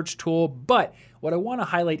scholarship search tool, but what I want to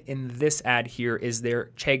highlight in this ad here is their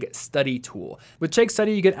Chegg Study tool. With Chegg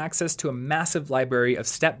Study, you get access to a massive library of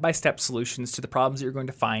step-by-step solutions to the problems that you're going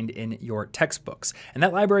to find in your textbooks. And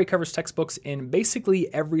that library covers textbooks in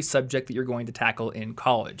basically every subject that you're going to tackle in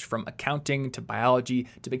college, from accounting to biology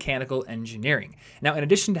to mechanical engineering. Now, in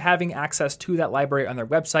addition to having access to that library on their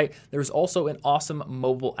website, there's also an awesome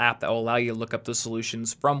mobile app that will allow you to look up the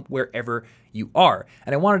solutions from wherever you are.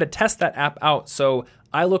 And I wanted to test that app out, so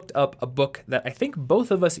I looked up a book that I think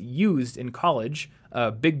both of us used in college,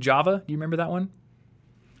 Big Java. Do you remember that one?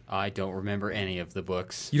 I don't remember any of the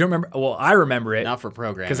books. You don't remember? Well, I remember it. Not for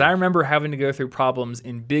programming. Because I remember having to go through problems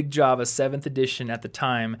in Big Java 7th edition at the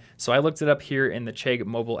time. So I looked it up here in the Chegg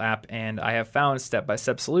mobile app, and I have found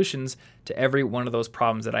step-by-step solutions to every one of those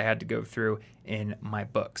problems that I had to go through in my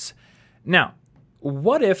books. Now,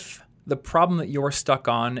 what if the problem that you're stuck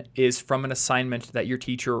on is from an assignment that your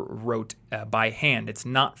teacher wrote by hand? It's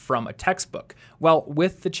not from a textbook. Well,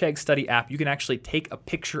 with the Chegg Study app, you can actually take a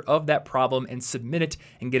picture of that problem and submit it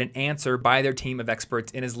and get an answer by their team of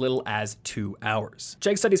experts in as little as 2 hours.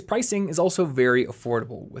 Chegg Study's pricing is also very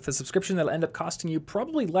affordable, with a subscription that'll end up costing you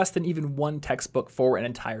probably less than even one textbook for an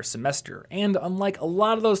entire semester. And unlike a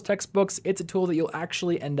lot of those textbooks, it's a tool that you'll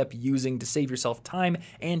actually end up using to save yourself time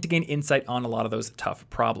and to gain insight on a lot of those tough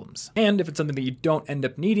problems. And if it's something that you don't end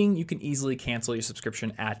up needing, you can easily cancel your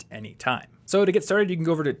subscription at any time. So to get started, you can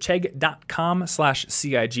go over to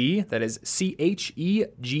chegg.com/CIG. That is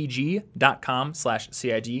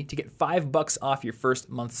CHEGG.com/CIG to get $5 off your first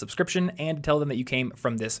month subscription and to tell them that you came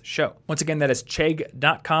from this show. Once again, that is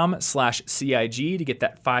chegg.com/CIG to get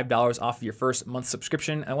that $5 off of your first month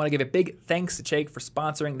subscription. I want to give a big thanks to Chegg for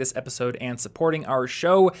sponsoring this episode and supporting our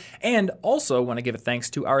show. And also want to give a thanks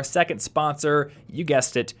to our second sponsor, you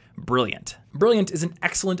guessed it, Brilliant. Brilliant is an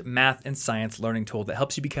excellent math and science learning tool that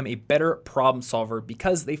helps you become a better problem solver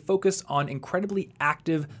because they focus on incredibly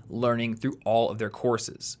active learning through all of their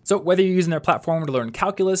courses. So whether you're using their platform to learn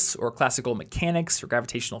calculus or classical mechanics or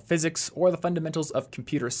gravitational physics or the fundamentals of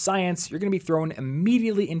computer science, you're going to be thrown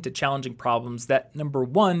immediately into challenging problems that, number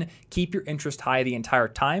one, keep your interest high the entire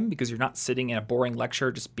time because you're not sitting in a boring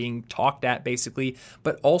lecture just being talked at basically,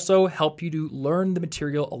 but also help you to learn the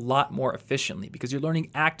material a lot more efficiently because you're learning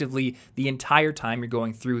actively the entire time you're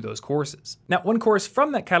going through those courses. Now, one course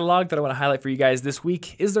from that catalog that I want to highlight for you guys this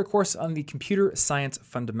week is their course on the computer science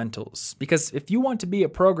fundamentals. Because if you want to be a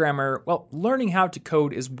programmer, well, learning how to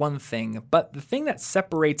code is one thing, but the thing that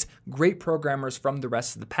separates great programmers from the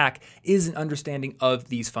rest of the pack is an understanding of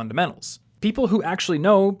these fundamentals. People who actually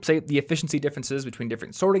know, say, the efficiency differences between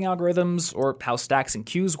different sorting algorithms or how stacks and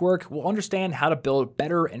queues work will understand how to build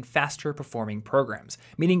better and faster performing programs,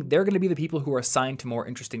 meaning they're going to be the people who are assigned to more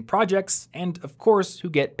interesting projects and, of course, who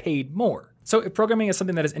get paid more. So if programming is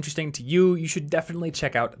something that is interesting to you, you should definitely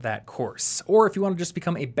check out that course. Or if you want to just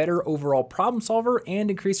become a better overall problem solver and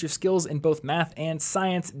increase your skills in both math and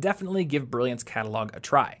science, definitely give Brilliant's catalog a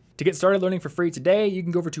try. To get started learning for free today, you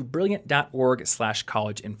can go over to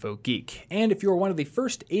brilliant.org/collegeinfogeek. And if you're one of the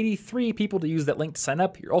first 83 people to use that link to sign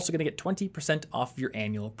up, you're also going to get 20% off your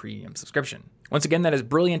annual premium subscription. Once again, that is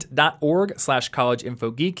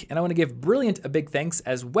brilliant.org/collegeinfogeek. And I want to give Brilliant a big thanks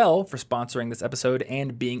as well for sponsoring this episode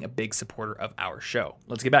and being a big supporter of our show.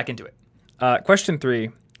 Let's get back into it. Question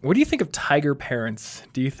 3. What do you think of tiger parents?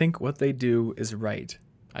 Do you think what they do is right?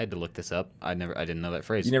 I had to look this up. I didn't know that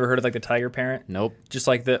phrase. You never heard of like the tiger parent? Nope. Just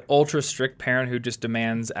like the ultra strict parent who just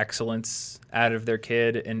demands excellence out of their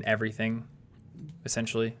kid in everything,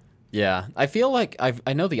 essentially. Yeah, I feel like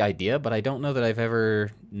I know the idea, but I don't know that I've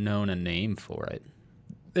ever known a name for it.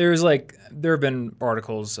 There have been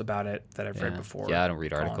articles about it that I've read before. Yeah, I don't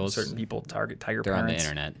read articles. Certain people target tiger They're parents.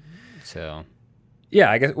 on the internet, so. Yeah,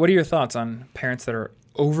 I guess. What are your thoughts on parents that are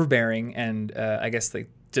overbearing and I guess they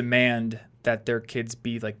demand that their kids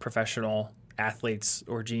be like professional athletes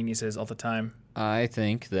or geniuses all the time? I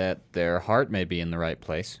think that their heart may be in the right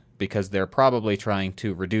place because they're probably trying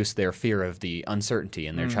to reduce their fear of the uncertainty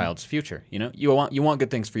in their child's future. You know, you want good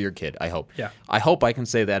things for your kid, I hope. Yeah. I hope I can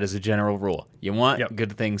say that as a general rule. You want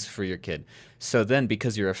good things for your kid. So then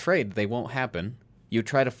because you're afraid they won't happen, you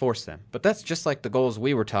try to force them. But that's just like the goals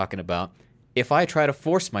we were talking about. If I try to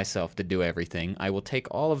force myself to do everything, I will take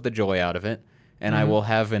all of the joy out of it. And I will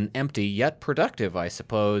have an empty yet productive, I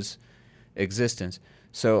suppose, existence.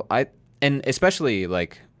 So and especially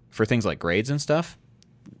like for things like grades and stuff,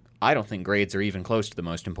 I don't think grades are even close to the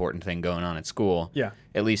most important thing going on at school. Yeah.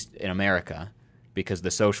 At least in America, because the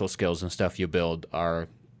social skills and stuff you build are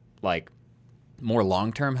like more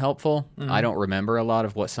long-term helpful. I don't remember a lot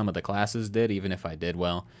of what some of the classes did, even if I did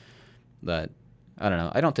well. But I don't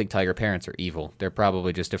know. I don't think tiger parents are evil. They're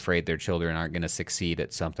probably just afraid their children aren't going to succeed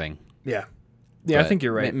at something. Yeah. Yeah, I think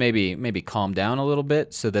you're right. Maybe calm down a little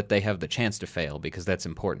bit so that they have the chance to fail because that's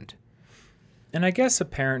important. And I guess a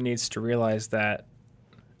parent needs to realize that,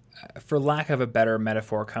 for lack of a better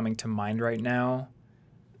metaphor coming to mind right now,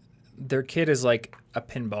 their kid is like a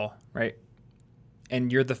pinball, right?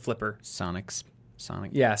 And you're the flipper. Sonic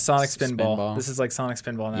Spinball. This is like Sonic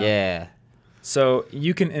Spinball now. Yeah. So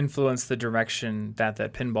you can influence the direction that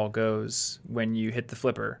pinball goes when you hit the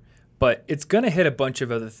flipper. But it's going to hit a bunch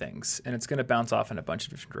of other things, and it's going to bounce off in a bunch of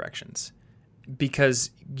different directions because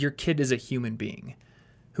your kid is a human being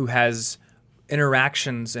who has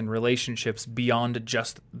interactions and relationships beyond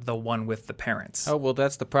just the one with the parents. Oh, well,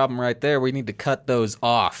 that's the problem right there. We need to cut those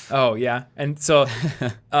off. Oh, yeah. And so,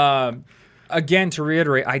 again, to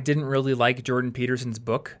reiterate, I didn't really like Jordan Peterson's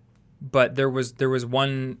book, but there was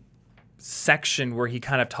one section where he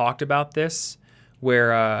kind of talked about this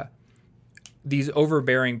where these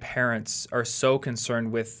overbearing parents are so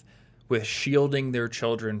concerned with shielding their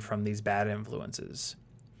children from these bad influences,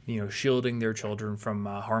 shielding their children from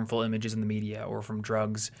harmful images in the media or from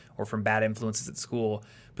drugs or from bad influences at school.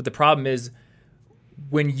 But the problem is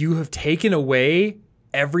when you have taken away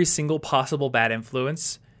every single possible bad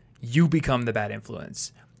influence, you become the bad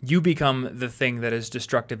influence. You become the thing that is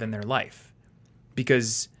destructive in their life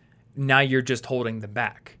because now you're just holding them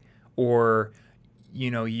back, or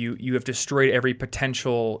you have destroyed every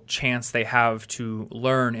potential chance they have to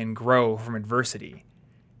learn and grow from adversity.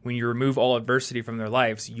 When you remove all adversity from their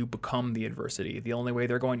lives, you become the adversity. The only way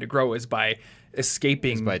they're going to grow is by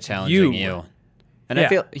escaping by challenging you. And Yeah. I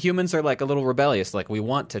feel humans are like a little rebellious. Like we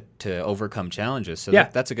want to overcome challenges. So Yeah.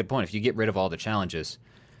 that's a good point. If you get rid of all the challenges.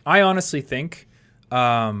 I honestly think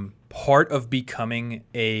part of becoming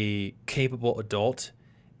a capable adult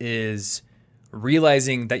is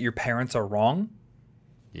realizing that your parents are wrong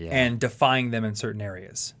and defying them in certain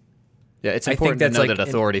areas. Yeah, it's I important think to know that's that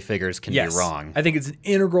authority figures can be wrong. I think it's an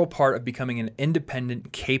integral part of becoming an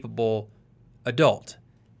independent, capable adult.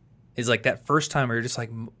 Is like that first time where you're just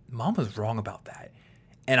like, Mom was wrong about that.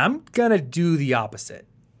 And I'm going to do the opposite.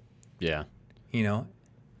 Yeah.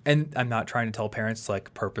 And I'm not trying to tell parents to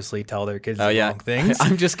like purposely tell their kids the wrong things.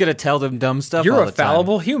 I'm just going to tell them dumb stuff You're all a the time.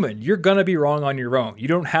 fallible human. You're going to be wrong on your own. You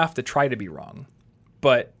don't have to try to be wrong.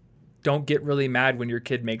 But don't get really mad when your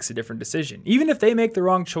kid makes a different decision. Even if they make the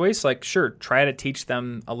wrong choice, like, sure, try to teach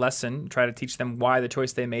them a lesson. Try to teach them why the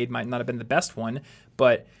choice they made might not have been the best one.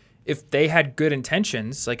 But if they had good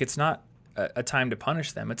intentions, like, it's not a time to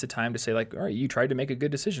punish them. It's a time to say, like, all right, you tried to make a good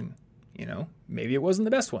decision. Maybe it wasn't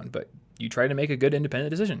the best one, but you tried to make a good independent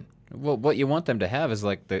decision. Well, what you want them to have is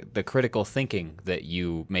like the critical thinking that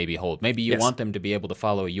you maybe hold. Maybe you want them to be able to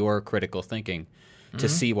follow your critical thinking to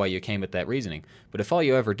see why you came at that reasoning. But if all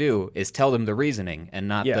you ever do is tell them the reasoning and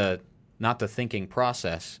not the thinking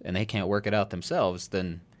process, and they can't work it out themselves,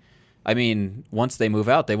 then, I mean, once they move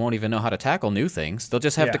out, they won't even know how to tackle new things. They'll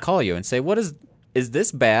just have to call you and say, what is Is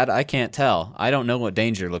this bad? I can't tell. I don't know what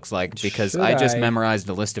danger looks like because Should I just I? memorized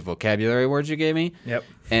a list of vocabulary words you gave me. Yep.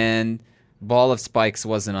 And ball of spikes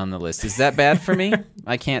wasn't on the list. Is that bad for me?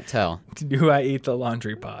 I can't tell. Do I eat the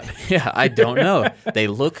laundry pod? Yeah, I don't know. They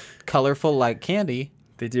look colorful like candy.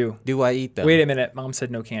 They do. Do I eat them? Wait a minute. Mom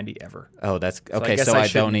said no candy ever. Oh, that's I okay. guess So I I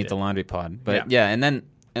shouldn't don't eat eat the it. laundry pod. But yeah,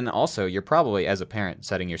 and also you're probably as a parent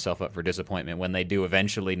setting yourself up for disappointment when they do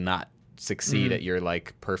eventually not succeed at your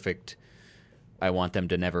like perfect. I want them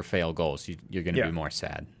to never fail goals. You're going to be more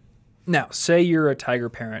sad. Now, say you're a tiger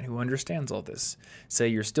parent who understands all this. Say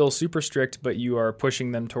you're still super strict, but you are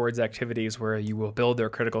pushing them towards activities where you will build their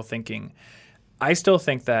critical thinking. I still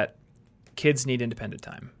think that kids need independent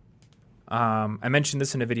time. I mentioned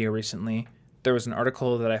this in a video recently. There was an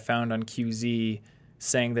article that I found on QZ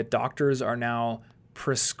saying that doctors are now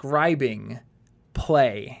prescribing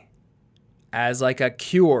play as like a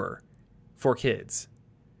cure for kids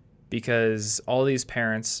because all these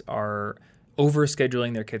parents are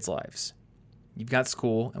overscheduling their kids' lives. You've got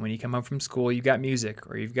school, and when you come home from school, you've got music,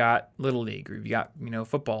 or you've got Little League, or you've got,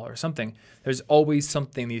 football or something. There's always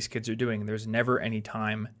something these kids are doing. There's never any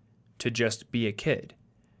time to just be a kid.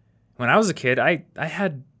 When I was a kid, I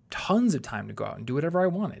had tons of time to go out and do whatever I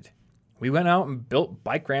wanted. We went out and built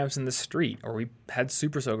bike ramps in the street, or we had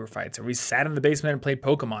Super Soaker fights, or we sat in the basement and played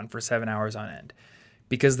Pokemon for 7 hours on end,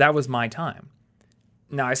 because that was my time.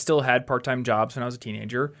 Now, I still had part-time jobs when I was a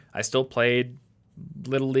teenager. I still played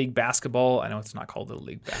Little League basketball. I know it's not called Little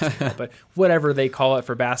League basketball, but whatever they call it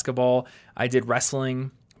for basketball. I did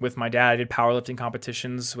wrestling with my dad. I did powerlifting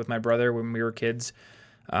competitions with my brother when we were kids.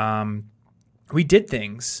 We did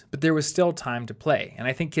things, but there was still time to play. And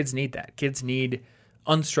I think kids need that. Kids need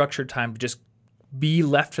unstructured time to just be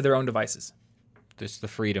left to their own devices. Just the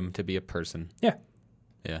freedom to be a person. Yeah.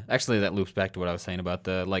 Yeah. Actually, that loops back to what I was saying about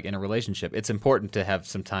in a relationship. It's important to have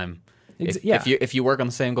some time. Yeah. If you work on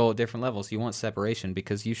the same goal at different levels, you want separation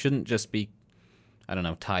because you shouldn't just be, I don't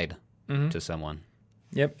know, tied to someone.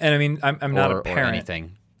 Yep. And I mean, I'm not a parent. Or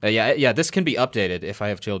anything. Yeah. This can be updated if I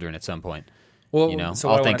have children at some point. Well, so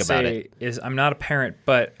I'll what think I about say it. is I'm not a parent,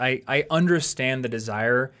 but I understand the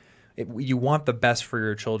desire. You want the best for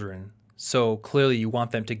your children. So clearly you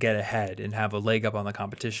want them to get ahead and have a leg up on the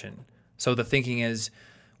competition. So the thinking is,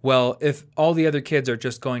 well, if all the other kids are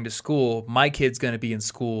just going to school, my kid's going to be in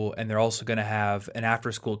school and they're also going to have an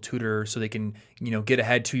after-school tutor so they can, get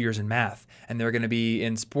ahead 2 years in math. And they're going to be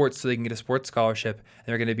in sports so they can get a sports scholarship. And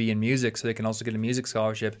they're going to be in music so they can also get a music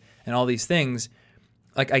scholarship and all these things.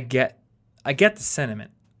 Like I get the sentiment.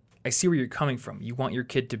 I see where you're coming from. You want your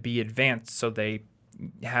kid to be advanced so they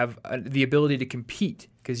have the ability to compete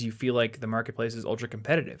because you feel like the marketplace is ultra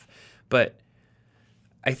competitive. But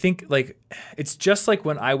I think it's just like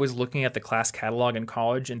when I was looking at the class catalog in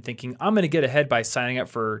college and thinking, I'm going to get ahead by signing up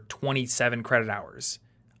for 27 credit hours.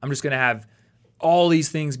 I'm just going to have all these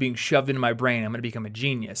things being shoved into my brain. I'm going to become a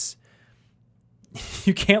genius.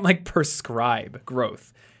 You can't prescribe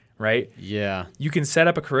growth, right? Yeah. You can set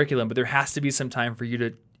up a curriculum, but there has to be some time for you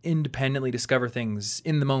to independently discover things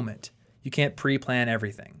in the moment. You can't pre-plan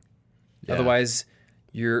everything. Yeah. Otherwise,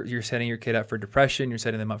 you're setting your kid up for depression. You're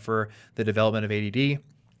setting them up for the development of ADD,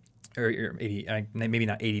 or maybe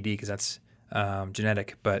not ADD because that's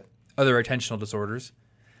genetic, but other attentional disorders,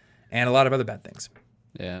 and a lot of other bad things.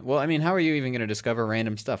 Yeah. Well, I mean, how are you even going to discover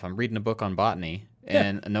random stuff? I'm reading a book on botany,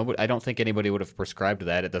 and I don't think anybody would have prescribed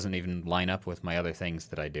that. It doesn't even line up with my other things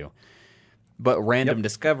that I do. But random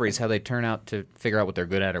discoveries, how they turn out to figure out what they're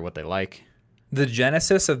good at or what they like. The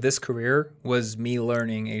genesis of this career was me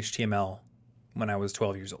learning HTML when I was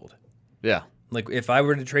 12 years old. Yeah. If I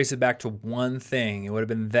were to trace it back to one thing, it would have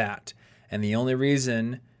been that. And the only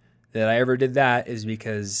reason that I ever did that is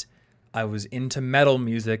because I was into metal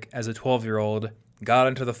music as a 12-year-old, got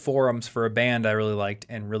into the forums for a band I really liked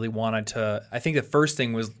and really wanted to, I think the first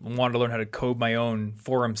thing was wanted to learn how to code my own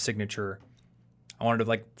forum signature. I wanted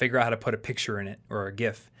to figure out how to put a picture in it or a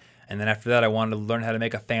GIF. And then after that, I wanted to learn how to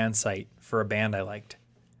make a fan site for a band I liked.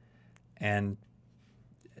 And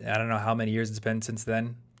I don't know how many years it's been since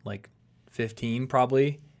then, 15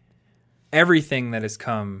 probably. Everything that has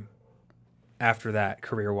come after that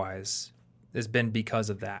career-wise has been because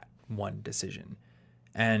of that one decision.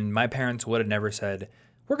 And my parents would have never said,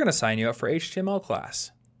 we're going to sign you up for HTML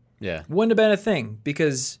class. Yeah. Wouldn't have been a thing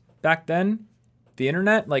because back then, the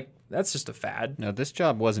internet, that's just a fad. No, this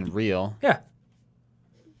job wasn't real. Yeah.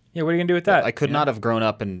 Yeah, what are you going to do with that? I could not have grown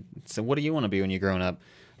up and said, what do you want to be when you grown up?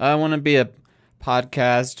 I want to be a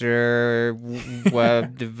podcaster,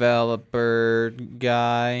 web developer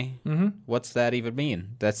guy. Mm-hmm. What's that even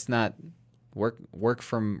mean? That's not work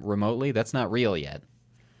from remotely. That's not real yet.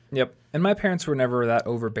 Yep. And my parents were never that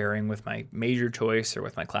overbearing with my major choice or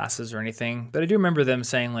with my classes or anything. But I do remember them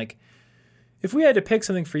saying, like, if we had to pick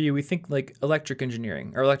something for you, we think like electrical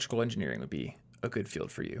engineering would be a good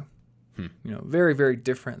field for you. Very, very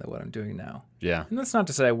different than what I'm doing now. Yeah. And that's not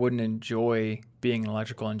to say I wouldn't enjoy being an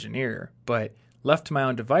electrical engineer, but left to my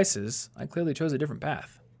own devices, I clearly chose a different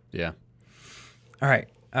path. Yeah. All right.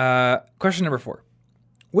 Question number 4.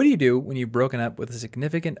 What do you do when you've broken up with a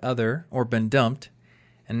significant other or been dumped,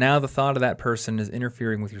 and now the thought of that person is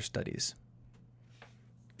interfering with your studies?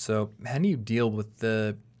 So how do you deal with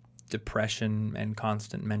the depression and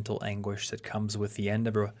constant mental anguish that comes with the end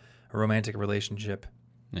of a romantic relationship?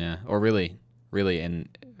 Yeah. Or really, and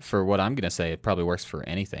for what I'm going to say, it probably works for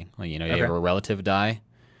anything. Like, you have a relative die,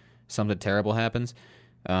 something terrible happens.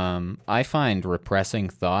 I find repressing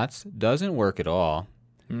thoughts doesn't work at all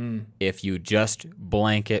if you just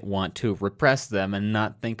blanket want to repress them and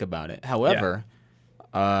not think about it. However,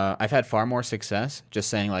 I've had far more success just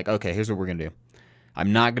saying, like, okay, here's what we're going to do.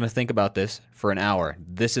 I'm not going to think about this for an hour.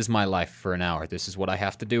 This is my life for an hour. This is what I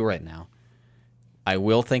have to do right now. I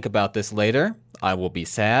will think about this later. I will be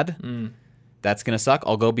sad. That's going to suck.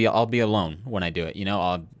 I'll be alone when I do it.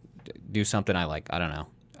 I'll do something I like. I don't know.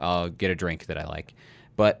 I'll get a drink that I like.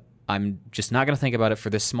 But I'm just not going to think about it for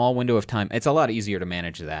this small window of time. It's a lot easier to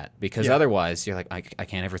manage that because otherwise you're like, I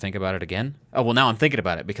can't ever think about it again. Oh, well, now I'm thinking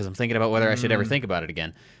about it because I'm thinking about whether I should ever think about it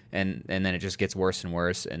again. And then it just gets worse and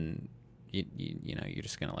worse, and you're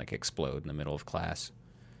just going to like explode in the middle of class.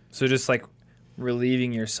 So just like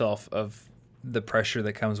relieving yourself of the pressure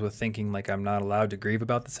that comes with thinking like I'm not allowed to grieve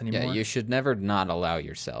about this anymore. Yeah, you should never not allow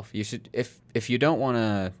yourself. You should, if you don't want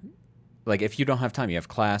to, like if you don't have time, you have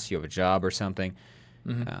class, you have a job or something,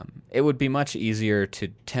 it would be much easier to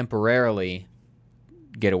temporarily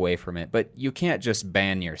get away from it. But you can't just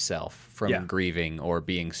ban yourself from grieving or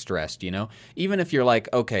being stressed, Even if you're like,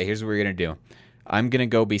 okay, here's what we're going to do. I'm going to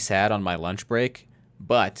go be sad on my lunch break,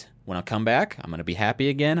 but when I come back, I'm going to be happy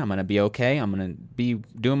again. I'm going to be okay. I'm going to be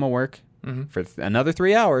doing my work for another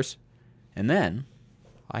 3 hours, and then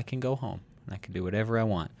I can go home and I can do whatever I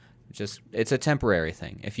want. It's a temporary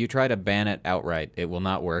thing. If you try to ban it outright, it will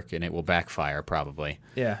not work and it will backfire probably.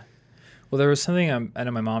 Yeah. Well, there was something I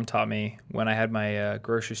know my mom taught me when I had my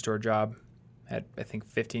grocery store job at, I think,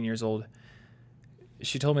 15 years old.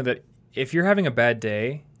 She told me that if you're having a bad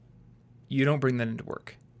day, you don't bring that into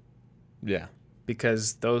work. Yeah.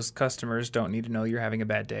 Because those customers don't need to know you're having a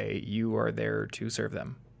bad day. You are there to serve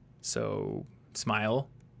them. So smile,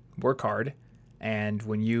 work hard, and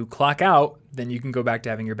when you clock out, then you can go back to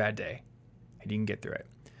having your bad day and you can get through it.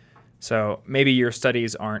 So maybe your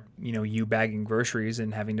studies aren't, you bagging groceries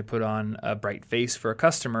and having to put on a bright face for a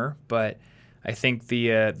customer, but I think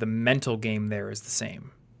the mental game there is the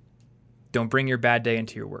same. Don't bring your bad day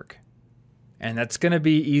into your work. And that's going to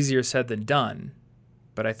be easier said than done,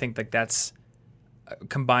 but I think that's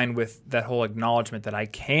combined with that whole acknowledgement that I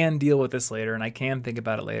can deal with this later and I can think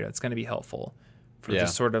about it later. It's going to be helpful for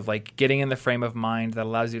just sort of like getting in the frame of mind that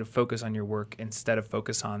allows you to focus on your work instead of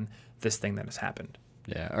focus on this thing that has happened.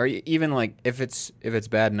 Yeah, or even like if it's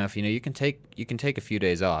bad enough, you can take a few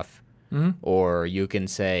days off, or you can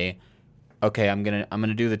say, okay, I'm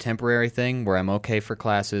gonna do the temporary thing where I'm okay for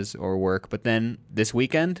classes or work, but then this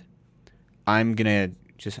weekend, I'm gonna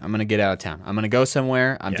get out of town. I'm gonna go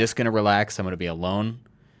somewhere. I'm just gonna relax. I'm gonna be alone,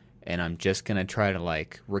 and I'm just gonna try to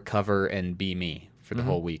like recover and be me for the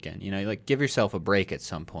whole weekend. Like give yourself a break at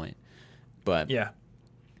some point, but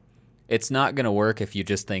it's not going to work if you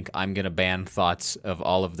just think I'm going to ban thoughts of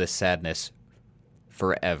all of this sadness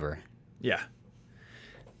forever. Yeah.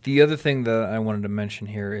 The other thing that I wanted to mention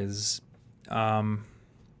here is another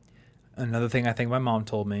thing I think my mom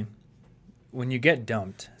told me. When you get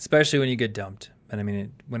dumped, especially when you get dumped, and I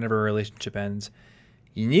mean whenever a relationship ends,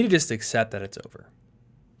 you need to just accept that it's over.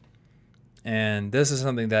 And this is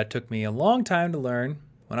something that took me a long time to learn.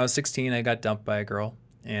 When I was 16, I got dumped by a girl.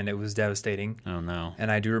 And it was devastating. Oh, no.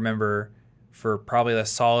 And I do remember for probably a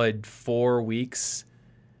solid 4 weeks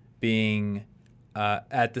being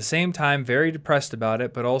at the same time very depressed about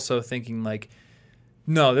it, but also thinking like,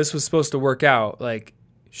 no, this was supposed to work out. Like,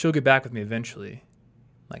 she'll get back with me eventually.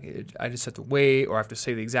 Like, I just have to wait, or I have to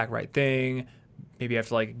say the exact right thing. Maybe I have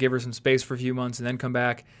to like give her some space for a few months and then come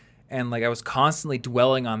back. And like I was constantly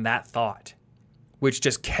dwelling on that thought, which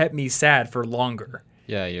just kept me sad for longer.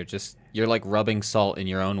 Yeah, you're like rubbing salt in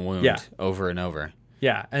your own wound over and over.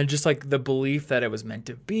 Yeah, and just like the belief that it was meant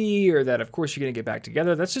to be, or that of course you're going to get back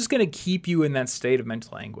together, that's just going to keep you in that state of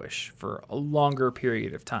mental anguish for a longer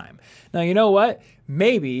period of time. Now, you know what?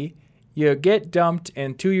 Maybe you get dumped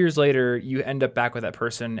and 2 years later you end up back with that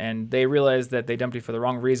person and they realize that they dumped you for the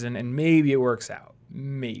wrong reason and maybe it works out.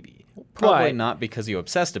 Maybe. Probably But, not because you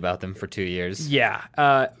obsessed about them for 2 years. yeah.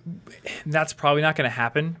 That's probably not going to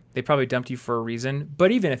happen. They probably dumped you for a reason.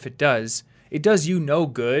 But even if it does you no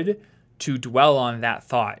good to dwell on that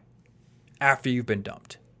thought after you've been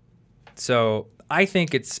dumped. So I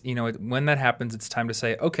think it's, when that happens, it's time to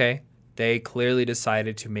say, okay, they clearly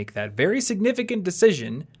decided to make that very significant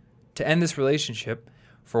decision to end this relationship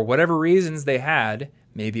for whatever reasons they had.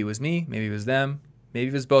 Maybe it was me, maybe it was them, maybe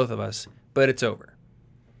it was both of us, but it's over.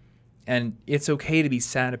 And it's okay to be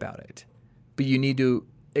sad about it, but you need to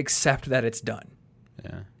accept that it's done.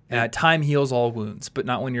 Yeah. Time heals all wounds, but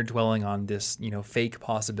not when you're dwelling on this, fake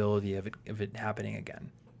possibility of it happening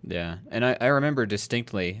again. Yeah, and I remember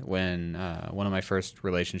distinctly when one of my first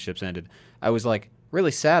relationships ended, I was like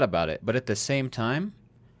really sad about it, but at the same time,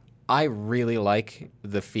 I really like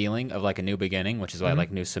the feeling of like a new beginning, which is why I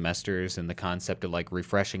like new semesters and the concept of like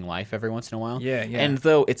refreshing life every once in a while. Yeah. And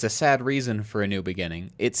though it's a sad reason for a new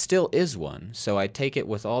beginning, it still is one. So I take it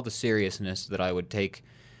with all the seriousness that I would take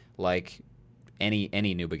like any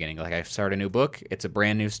new beginning. Like I start a new book, it's a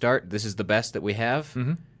brand new start. This is the best that we have.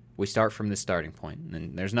 Mm-hmm. We start from this starting point,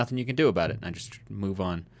 and there's nothing you can do about it. I just move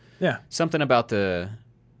on. Yeah. Something about the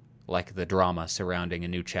drama surrounding a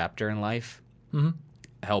new chapter in life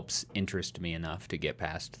helps interest me enough to get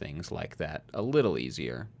past things like that a little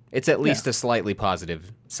easier. It's at least a slightly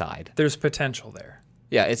positive side. There's potential there.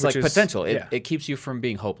 Yeah, it's like potential. It keeps you from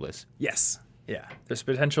being hopeless. Yes. Yeah. There's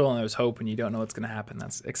potential and there's hope, and you don't know what's going to happen.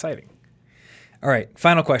 That's exciting. All right.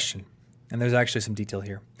 Final question. And there's actually some detail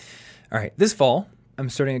here. All right. This fall, I'm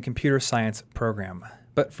starting a computer science program,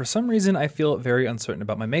 but for some reason I feel very uncertain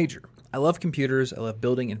about my major. I love computers, I love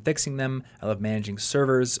building and fixing them, I love managing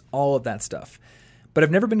servers, all of that stuff. But I've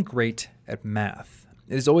never been great at math.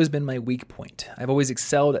 It has always been my weak point. I've always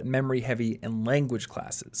excelled at memory-heavy and language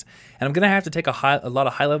classes. And I'm going to have to take a lot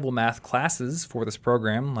of high-level math classes for this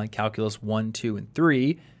program, like Calculus 1, 2, and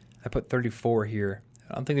 3. I put 34 here.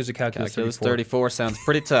 I don't think there's a Calculus 34 sounds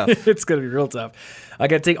pretty tough. It's going to be real tough. I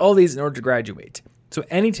got to take all these in order to graduate. So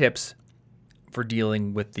any tips for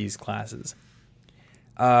dealing with these classes?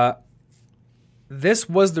 This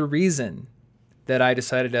was the reason that I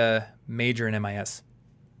decided to major in MIS.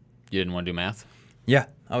 You didn't want to do math? Yeah,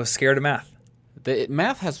 I was scared of math.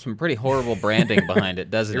 Math has some pretty horrible branding behind it,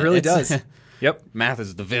 doesn't it? It really does. Yep. Math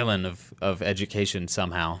is the villain of education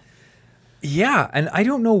somehow. Yeah, and I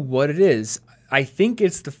don't know what it is. I think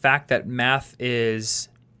it's the fact that math is...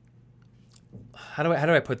 How do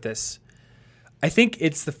I put this? I think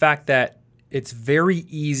it's the fact that it's very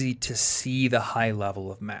easy to see the high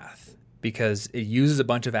level of math because it uses a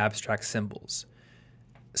bunch of abstract symbols.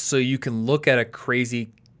 So you can look at a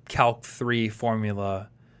crazy Calc 3 formula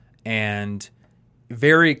and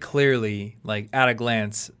very clearly, like at a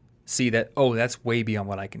glance, see that, oh, that's way beyond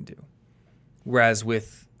what I can do. Whereas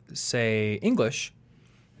with, say, English,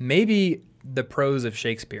 maybe the prose of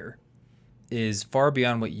Shakespeare is far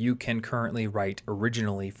beyond what you can currently write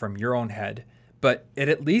originally from your own head, but it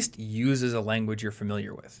at least uses a language you're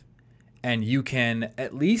familiar with. And you can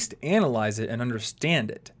at least analyze it and understand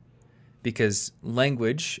it. Because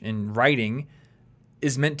language in writing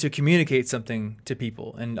is meant to communicate something to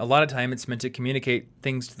people. And a lot of time it's meant to communicate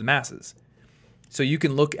things to the masses. So you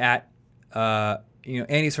can look at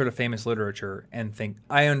any sort of famous literature and think,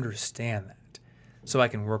 I understand that. So I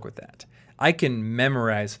can work with that. I can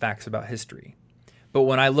memorize facts about history. But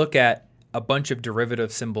when I look at a bunch of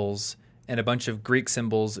derivative symbols and a bunch of Greek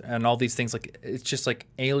symbols and all these things, like it's just like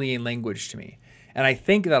alien language to me. And I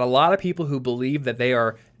think that a lot of people who believe that they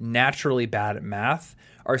are naturally bad at math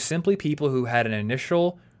are simply people who had an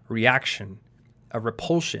initial reaction, a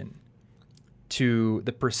repulsion to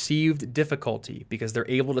the perceived difficulty because they're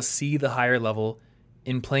able to see the higher level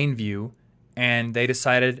in plain view and they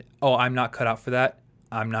decided, oh, I'm not cut out for that.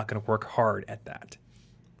 I'm not going to work hard at that.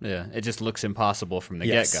 Yeah, it just looks impossible from the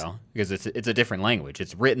get-go because it's a different language.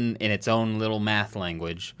 It's written in its own little math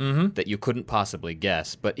language that you couldn't possibly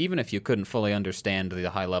guess. But even if you couldn't fully understand the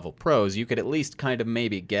high-level prose, you could at least kind of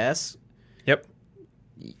maybe guess. Yep.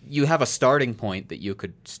 You have a starting point that you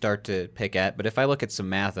could start to pick at. But if I look at some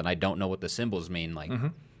math and I don't know what the symbols mean,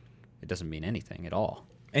 it doesn't mean anything at all.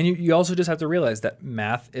 And you also just have to realize that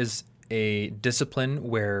math is a discipline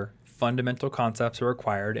where fundamental concepts are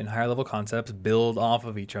required and higher level concepts build off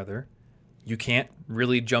of each other. You can't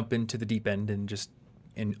really jump into the deep end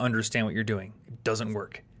and understand what you're doing. It doesn't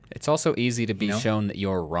work. It's also easy to be shown that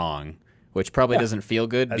you're wrong, which probably doesn't feel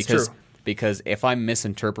good because if I'm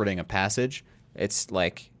misinterpreting a passage, it's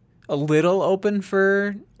like a little open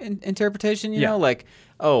for interpretation, you know, like,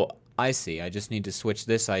 oh, I see. I just need to switch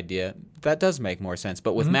this idea. That does make more sense.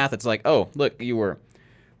 But with math, it's like, oh, look, you were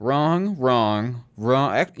Wrong.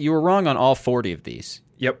 You were wrong on all 40 of these.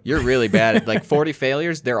 Yep. You're really bad at, like, 40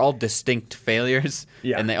 failures. They're all distinct failures,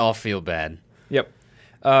 Yeah. and they all feel bad. Yep.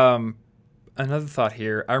 Another thought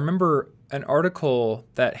here. I remember an article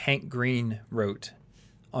that Hank Green wrote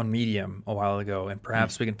on Medium a while ago, and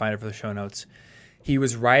perhaps we can find it for the show notes. He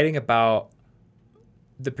was writing about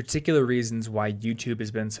the particular reasons why YouTube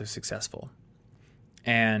has been so successful.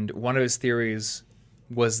 And one of his theories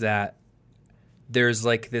was that there's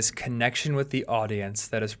like this connection with the audience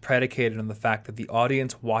that is predicated on the fact that the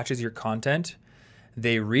audience watches your content.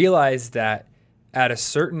 They realize that at a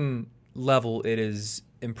certain level it is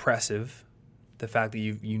impressive. The fact that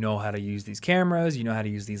you know how to use these cameras, you know how to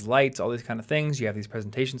use these lights, all these kind of things, you have these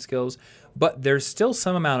presentation skills, but there's still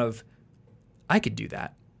some amount of, I could do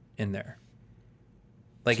that in there.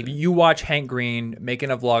 Like if you watch Hank Green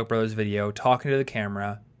making a Vlogbrothers video, talking to the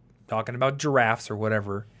camera, talking about giraffes or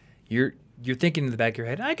whatever, you're thinking in the back of your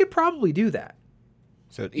head, I could probably do that.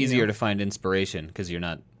 So it's easier to find inspiration because you're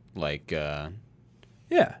not like,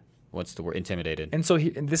 what's the word, intimidated. And so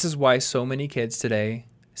and this is why so many kids today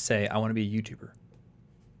say, I want to be a YouTuber.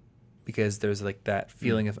 Because there's like that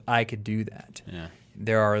feeling of, I could do that. Yeah.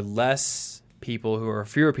 There are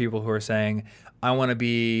fewer people who are saying, I want to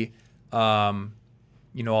be,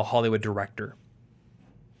 a Hollywood director.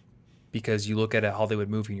 Because you look at a Hollywood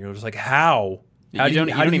movie and you're just like, how? You don't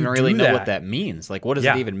even really know what that means. Like, what does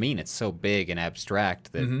it even mean? It's so big and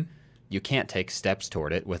abstract that you can't take steps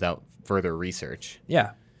toward it without further research.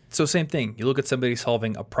 Yeah. So same thing. You look at somebody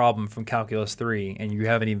solving a problem from Calculus 3 and you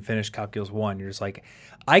haven't even finished Calculus 1. You're just like,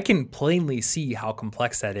 I can plainly see how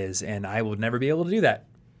complex that is and I will never be able to do that.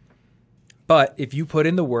 But if you put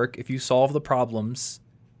in the work, if you solve the problems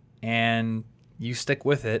and you stick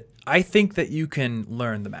with it, I think that you can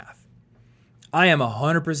learn the math. I am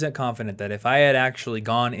 100% confident that if I had actually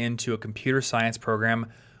gone into a computer science program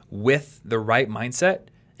with the right mindset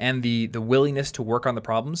and the willingness to work on the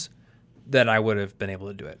problems, that I would have been able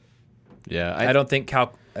to do it. Yeah, I don't think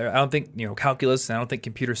calculus, and I don't think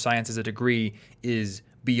computer science as a degree is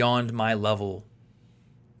beyond my level,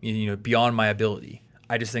 beyond my ability.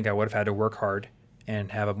 I just think I would have had to work hard and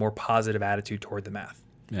have a more positive attitude toward the math.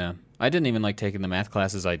 Yeah, I didn't even like taking the math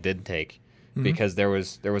classes I did take because there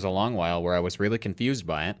was a long while where I was really confused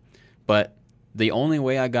by it. But the only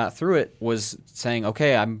way I got through it was saying,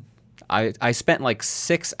 okay, I spent like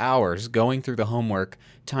 6 hours going through the homework,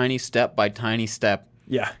 tiny step by tiny step.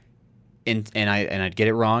 Yeah. And I'd get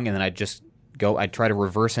it wrong, and then I'd try to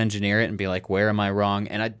reverse engineer it and be like, where am I wrong?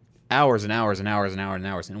 And hours and hours and hours and hours and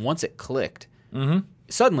hours. And once it clicked,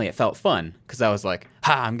 suddenly it felt fun because I was like,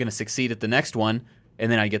 I'm going to succeed at the next one.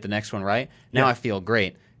 And then I get the next one right. Now I feel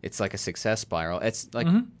great. It's like a success spiral. It's like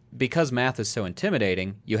because math is so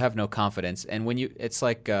intimidating, you have no confidence. And it's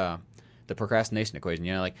like the procrastination equation.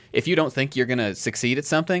 Like if you don't think you're going to succeed at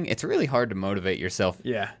something, it's really hard to motivate yourself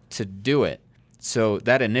to do it. So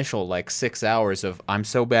that initial like 6 hours of I'm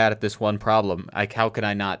so bad at this one problem, like how could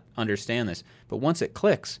I not understand this? But once it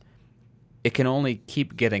clicks, it can only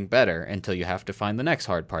keep getting better until you have to find the next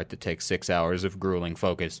hard part that takes 6 hours of grueling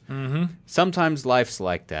focus. Sometimes life's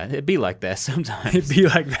like that. It'd be like that sometimes. It'd be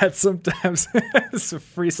like that sometimes. It's a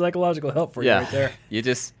free psychological help for you right there.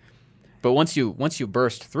 But once you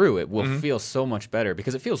burst through, it will feel so much better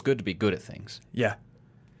because it feels good to be good at things. Yeah.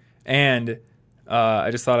 And I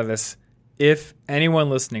just thought of this. If anyone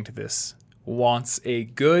listening to this wants a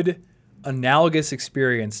good analogous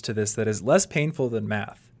experience to this that is less painful than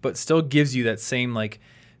math, but still gives you that same like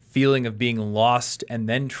feeling of being lost and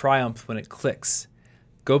then triumph when it clicks,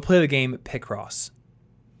 go play the game Picross.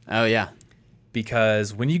 Oh, yeah.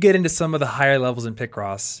 Because when you get into some of the higher levels in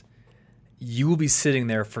Picross, you will be sitting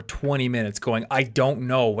there for 20 minutes going, I don't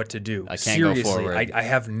know what to do. I can't go forward. I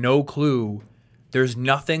have no clue. There's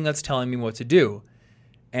nothing that's telling me what to do.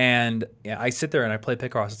 And I sit there and I play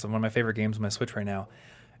Picross. It's one of my favorite games on my Switch right now.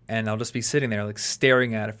 And I'll just be sitting there like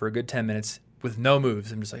staring at it for a good 10 minutes with no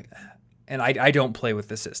moves. I'm just like, and I don't play with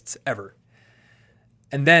assists ever.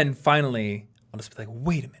 And then finally, I'll just be like,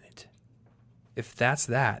 wait a minute. If that's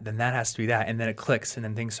that, then that has to be that. And then it clicks and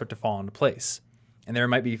then things start to fall into place. And there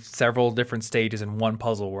might be several different stages in one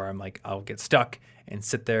puzzle where I'm like, I'll get stuck and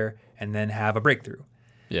sit there and then have a breakthrough.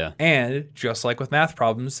 Yeah. And just like with math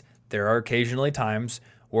problems, there are occasionally times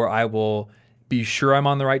where I will be sure I'm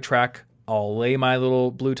on the right track. I'll lay my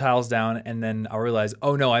little blue tiles down and then I'll realize,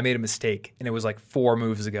 oh no, I made a mistake. And it was like 4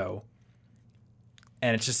 moves ago.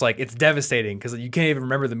 And it's just like, it's devastating because you can't even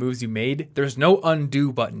remember the moves you made. There's no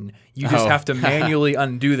undo button. You just have to manually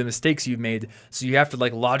undo the mistakes you've made. So you have to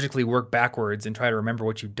like logically work backwards and try to remember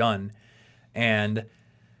what you've done. And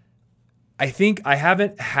I think I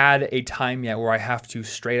haven't had a time yet where I have to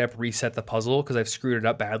straight up reset the puzzle because I've screwed it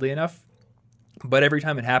up badly enough. But every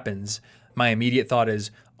time it happens, my immediate thought is,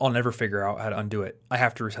 I'll never figure out how to undo it. I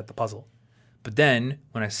have to reset the puzzle. But then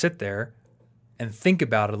when I sit there and think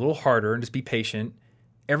about it a little harder and just be patient,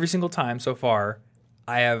 every single time so far,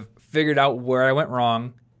 I have figured out where I went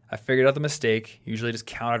wrong. I figured out the mistake, usually just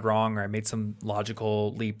counted wrong or I made some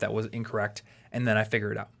logical leap that was incorrect, and then I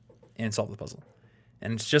figure it out and solve the puzzle.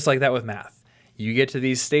 And it's just like that with math. You get to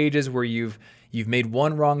these stages where you've made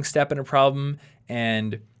one wrong step in a problem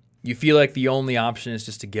and you feel like the only option is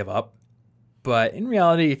just to give up. But in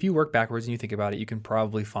reality, if you work backwards and you think about it, you can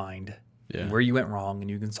probably find where you went wrong and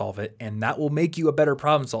you can solve it. And that will make you a better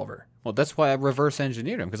problem solver. Well, that's why I reverse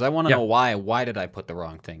engineered them, because I want to know why. Why did I put the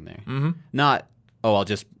wrong thing there? Mm-hmm. Not, I'll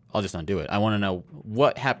just undo it. I want to know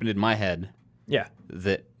what happened in my head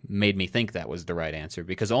that made me think that was the right answer,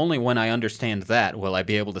 because only when I understand that will I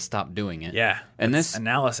be able to stop doing it. Yeah. And this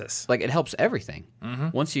analysis, like, it helps everything. Mm-hmm.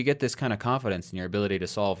 Once you get this kind of confidence in your ability to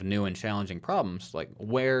solve new and challenging problems, like,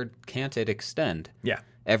 where can't it extend? Yeah.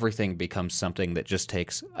 Everything becomes something that just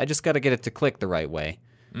takes, I just got to get it to click the right way.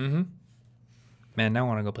 Mm-hmm. Man, now I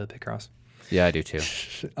want to go play Picross. Yeah, I do too.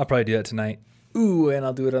 I'll probably do that tonight. Ooh, and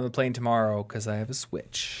I'll do it on the plane tomorrow because I have a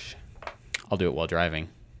Switch. I'll do it while driving.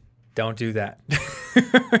 Don't do that.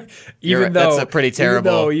 That's a pretty terrible.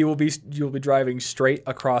 Even though you'll be driving straight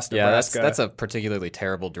across Nebraska. Yeah, that's a particularly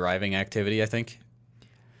terrible driving activity, I think.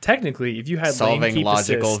 Technically, if you had solving lane keep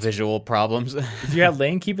logical assist, visual problems. if you had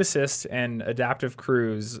lane keep assist and adaptive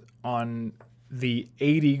cruise on the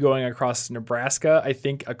 80 going across Nebraska, I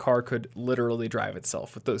think a car could literally drive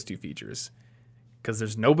itself with those two features, because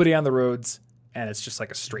there's nobody on the roads. And it's just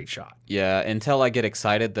like a straight shot. Yeah, until I get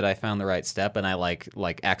excited that I found the right step and I like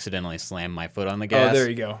accidentally slam my foot on the gas. Oh, there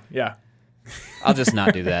you go. Yeah. I'll just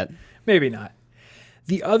not do that. Maybe not.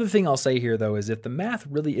 The other thing I'll say here, though, is if the math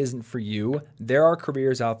really isn't for you, there are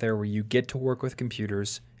careers out there where you get to work with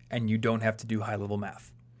computers and you don't have to do high-level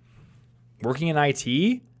math. Working in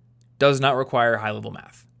IT does not require high-level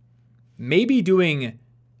math. Maybe doing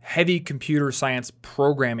heavy computer science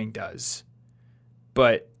programming does,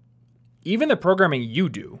 but even the programming you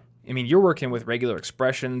do, I mean, you're working with regular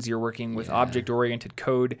expressions, you're working with object-oriented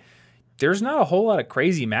code. There's not a whole lot of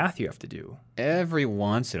crazy math you have to do. Every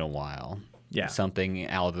once in a while, something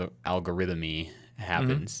algorithm-y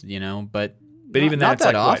happens, you know, but even not that's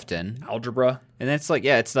that like often. What? Algebra. And it's like,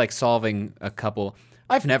 it's like solving a couple.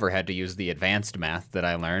 I've never had to use the advanced math that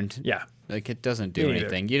I learned. Yeah. Like, it doesn't do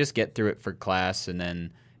anything. You just get through it for class, and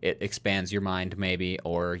then it expands your mind maybe,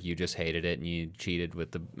 or you just hated it and you cheated with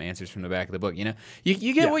the answers from the back of the book. You know,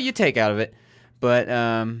 you get what you take out of it. But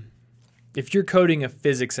if you're coding a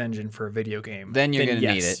physics engine for a video game, then you're going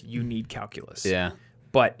to need it. You need calculus. Yeah.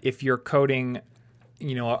 But if you're coding,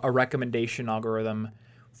 a recommendation algorithm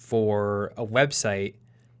for a website,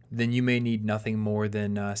 then you may need nothing more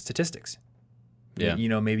than statistics. Yeah.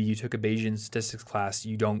 Maybe you took a Bayesian statistics class.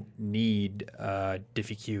 You don't need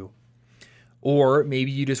Diffie-Q. Or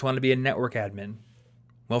maybe you just want to be a network admin.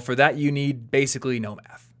 Well, for that, you need basically no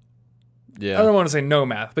math. Yeah. I don't want to say no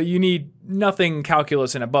math, but you need nothing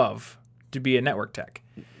calculus and above to be a network tech.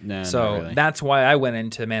 No, so not really. That's why I went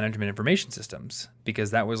into management information systems,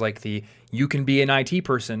 because that was like you can be an IT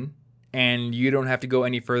person and you don't have to go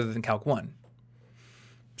any further than Calc 1.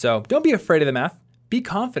 So don't be afraid of the math. Be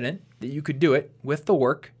confident that you could do it with the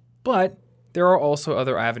work, but there are also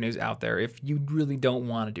other avenues out there if you really don't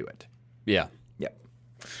want to do it. Yeah. Yep.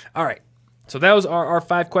 All right. So those are our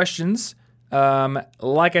 5 questions.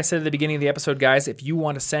 Like I said at the beginning of the episode, guys, if you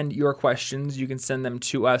want to send your questions, you can send them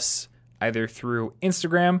to us either through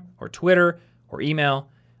Instagram or Twitter or email.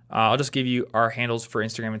 I'll just give you our handles for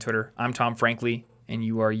Instagram and Twitter. I'm Tom Frankly, and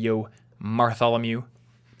you are Yo Martholomew.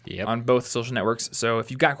 Yep. On both social networks. So if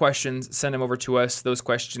you've got questions, send them over to us. Those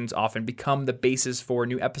questions often become the basis for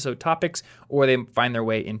new episode topics, or they find their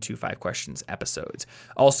way into 5 Questions episodes.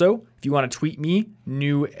 Also, if you want to tweet me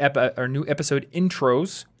new episode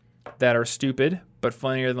intros that are stupid but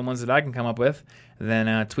funnier than the ones that I can come up with,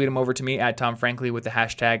 then tweet them over to me at Tom Frankly with the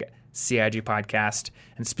hashtag CIG Podcast.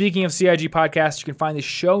 And speaking of CIG Podcast, you can find the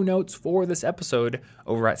show notes for this episode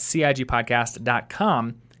over at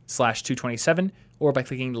cigpodcast.com/227, or by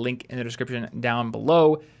clicking the link in the description down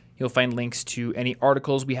below. You'll find links to any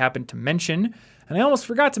articles we happen to mention. And I almost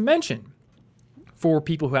forgot to mention, for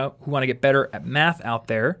people who want to get better at math out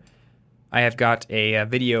there, I have got a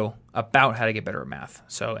video about how to get better at math.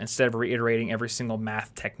 So instead of reiterating every single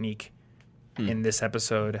math technique in this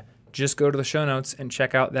episode, just go to the show notes and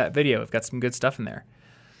check out that video. We've got some good stuff in there.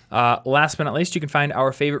 Last but not least, you can find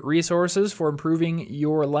our favorite resources for improving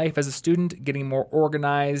your life as a student, getting more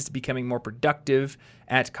organized, becoming more productive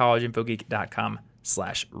at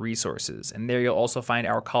collegeinfogeek.com/resources. And there you'll also find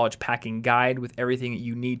our college packing guide with everything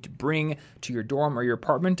you need to bring to your dorm or your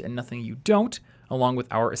apartment and nothing you don't, along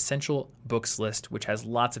with our essential books list, which has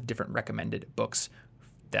lots of different recommended books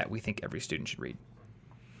that we think every student should read.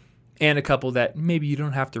 And a couple that maybe you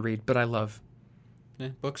don't have to read, but I love. Yeah,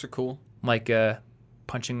 books are cool. Like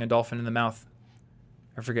Punching a Dolphin in the Mouth.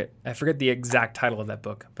 I forget the exact title of that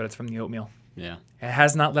book, but it's from the Oatmeal. Yeah. It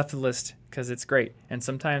has not left the list because it's great. And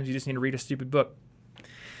sometimes you just need to read a stupid book.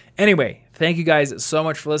 Anyway, thank you guys so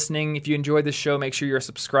much for listening. If you enjoyed this show, make sure you're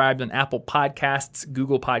subscribed on Apple Podcasts,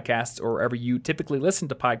 Google Podcasts, or wherever you typically listen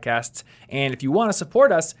to podcasts. And if you want to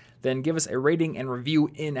support us, then give us a rating and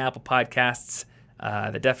review in Apple Podcasts.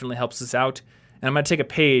 That definitely helps us out. And I'm going to take a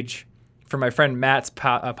page from my friend Matt's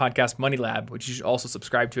podcast Money Lab, which you should also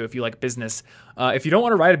subscribe to if you like business. If you don't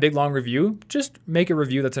want to write a big, long review, just make a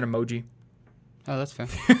review that's an emoji. Oh, that's fair.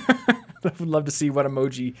 I would love to see what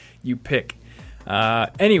emoji you pick.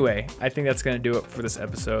 Anyway, I think that's going to do it for this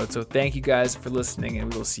episode. So thank you guys for listening,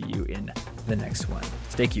 and we will see you in the next one.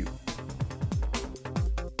 Stay cute.